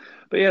at all.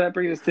 But yeah, that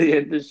brings us to the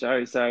end of the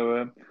show.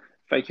 So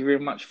thank you very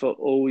much for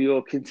all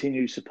your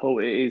continued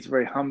support. It is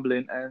very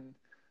humbling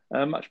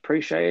and much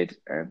appreciated.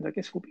 And I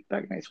guess we'll be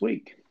back next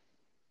week.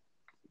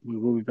 We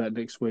will be back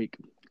next week.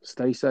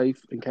 Stay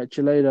safe and catch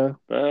you later.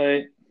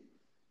 Bye.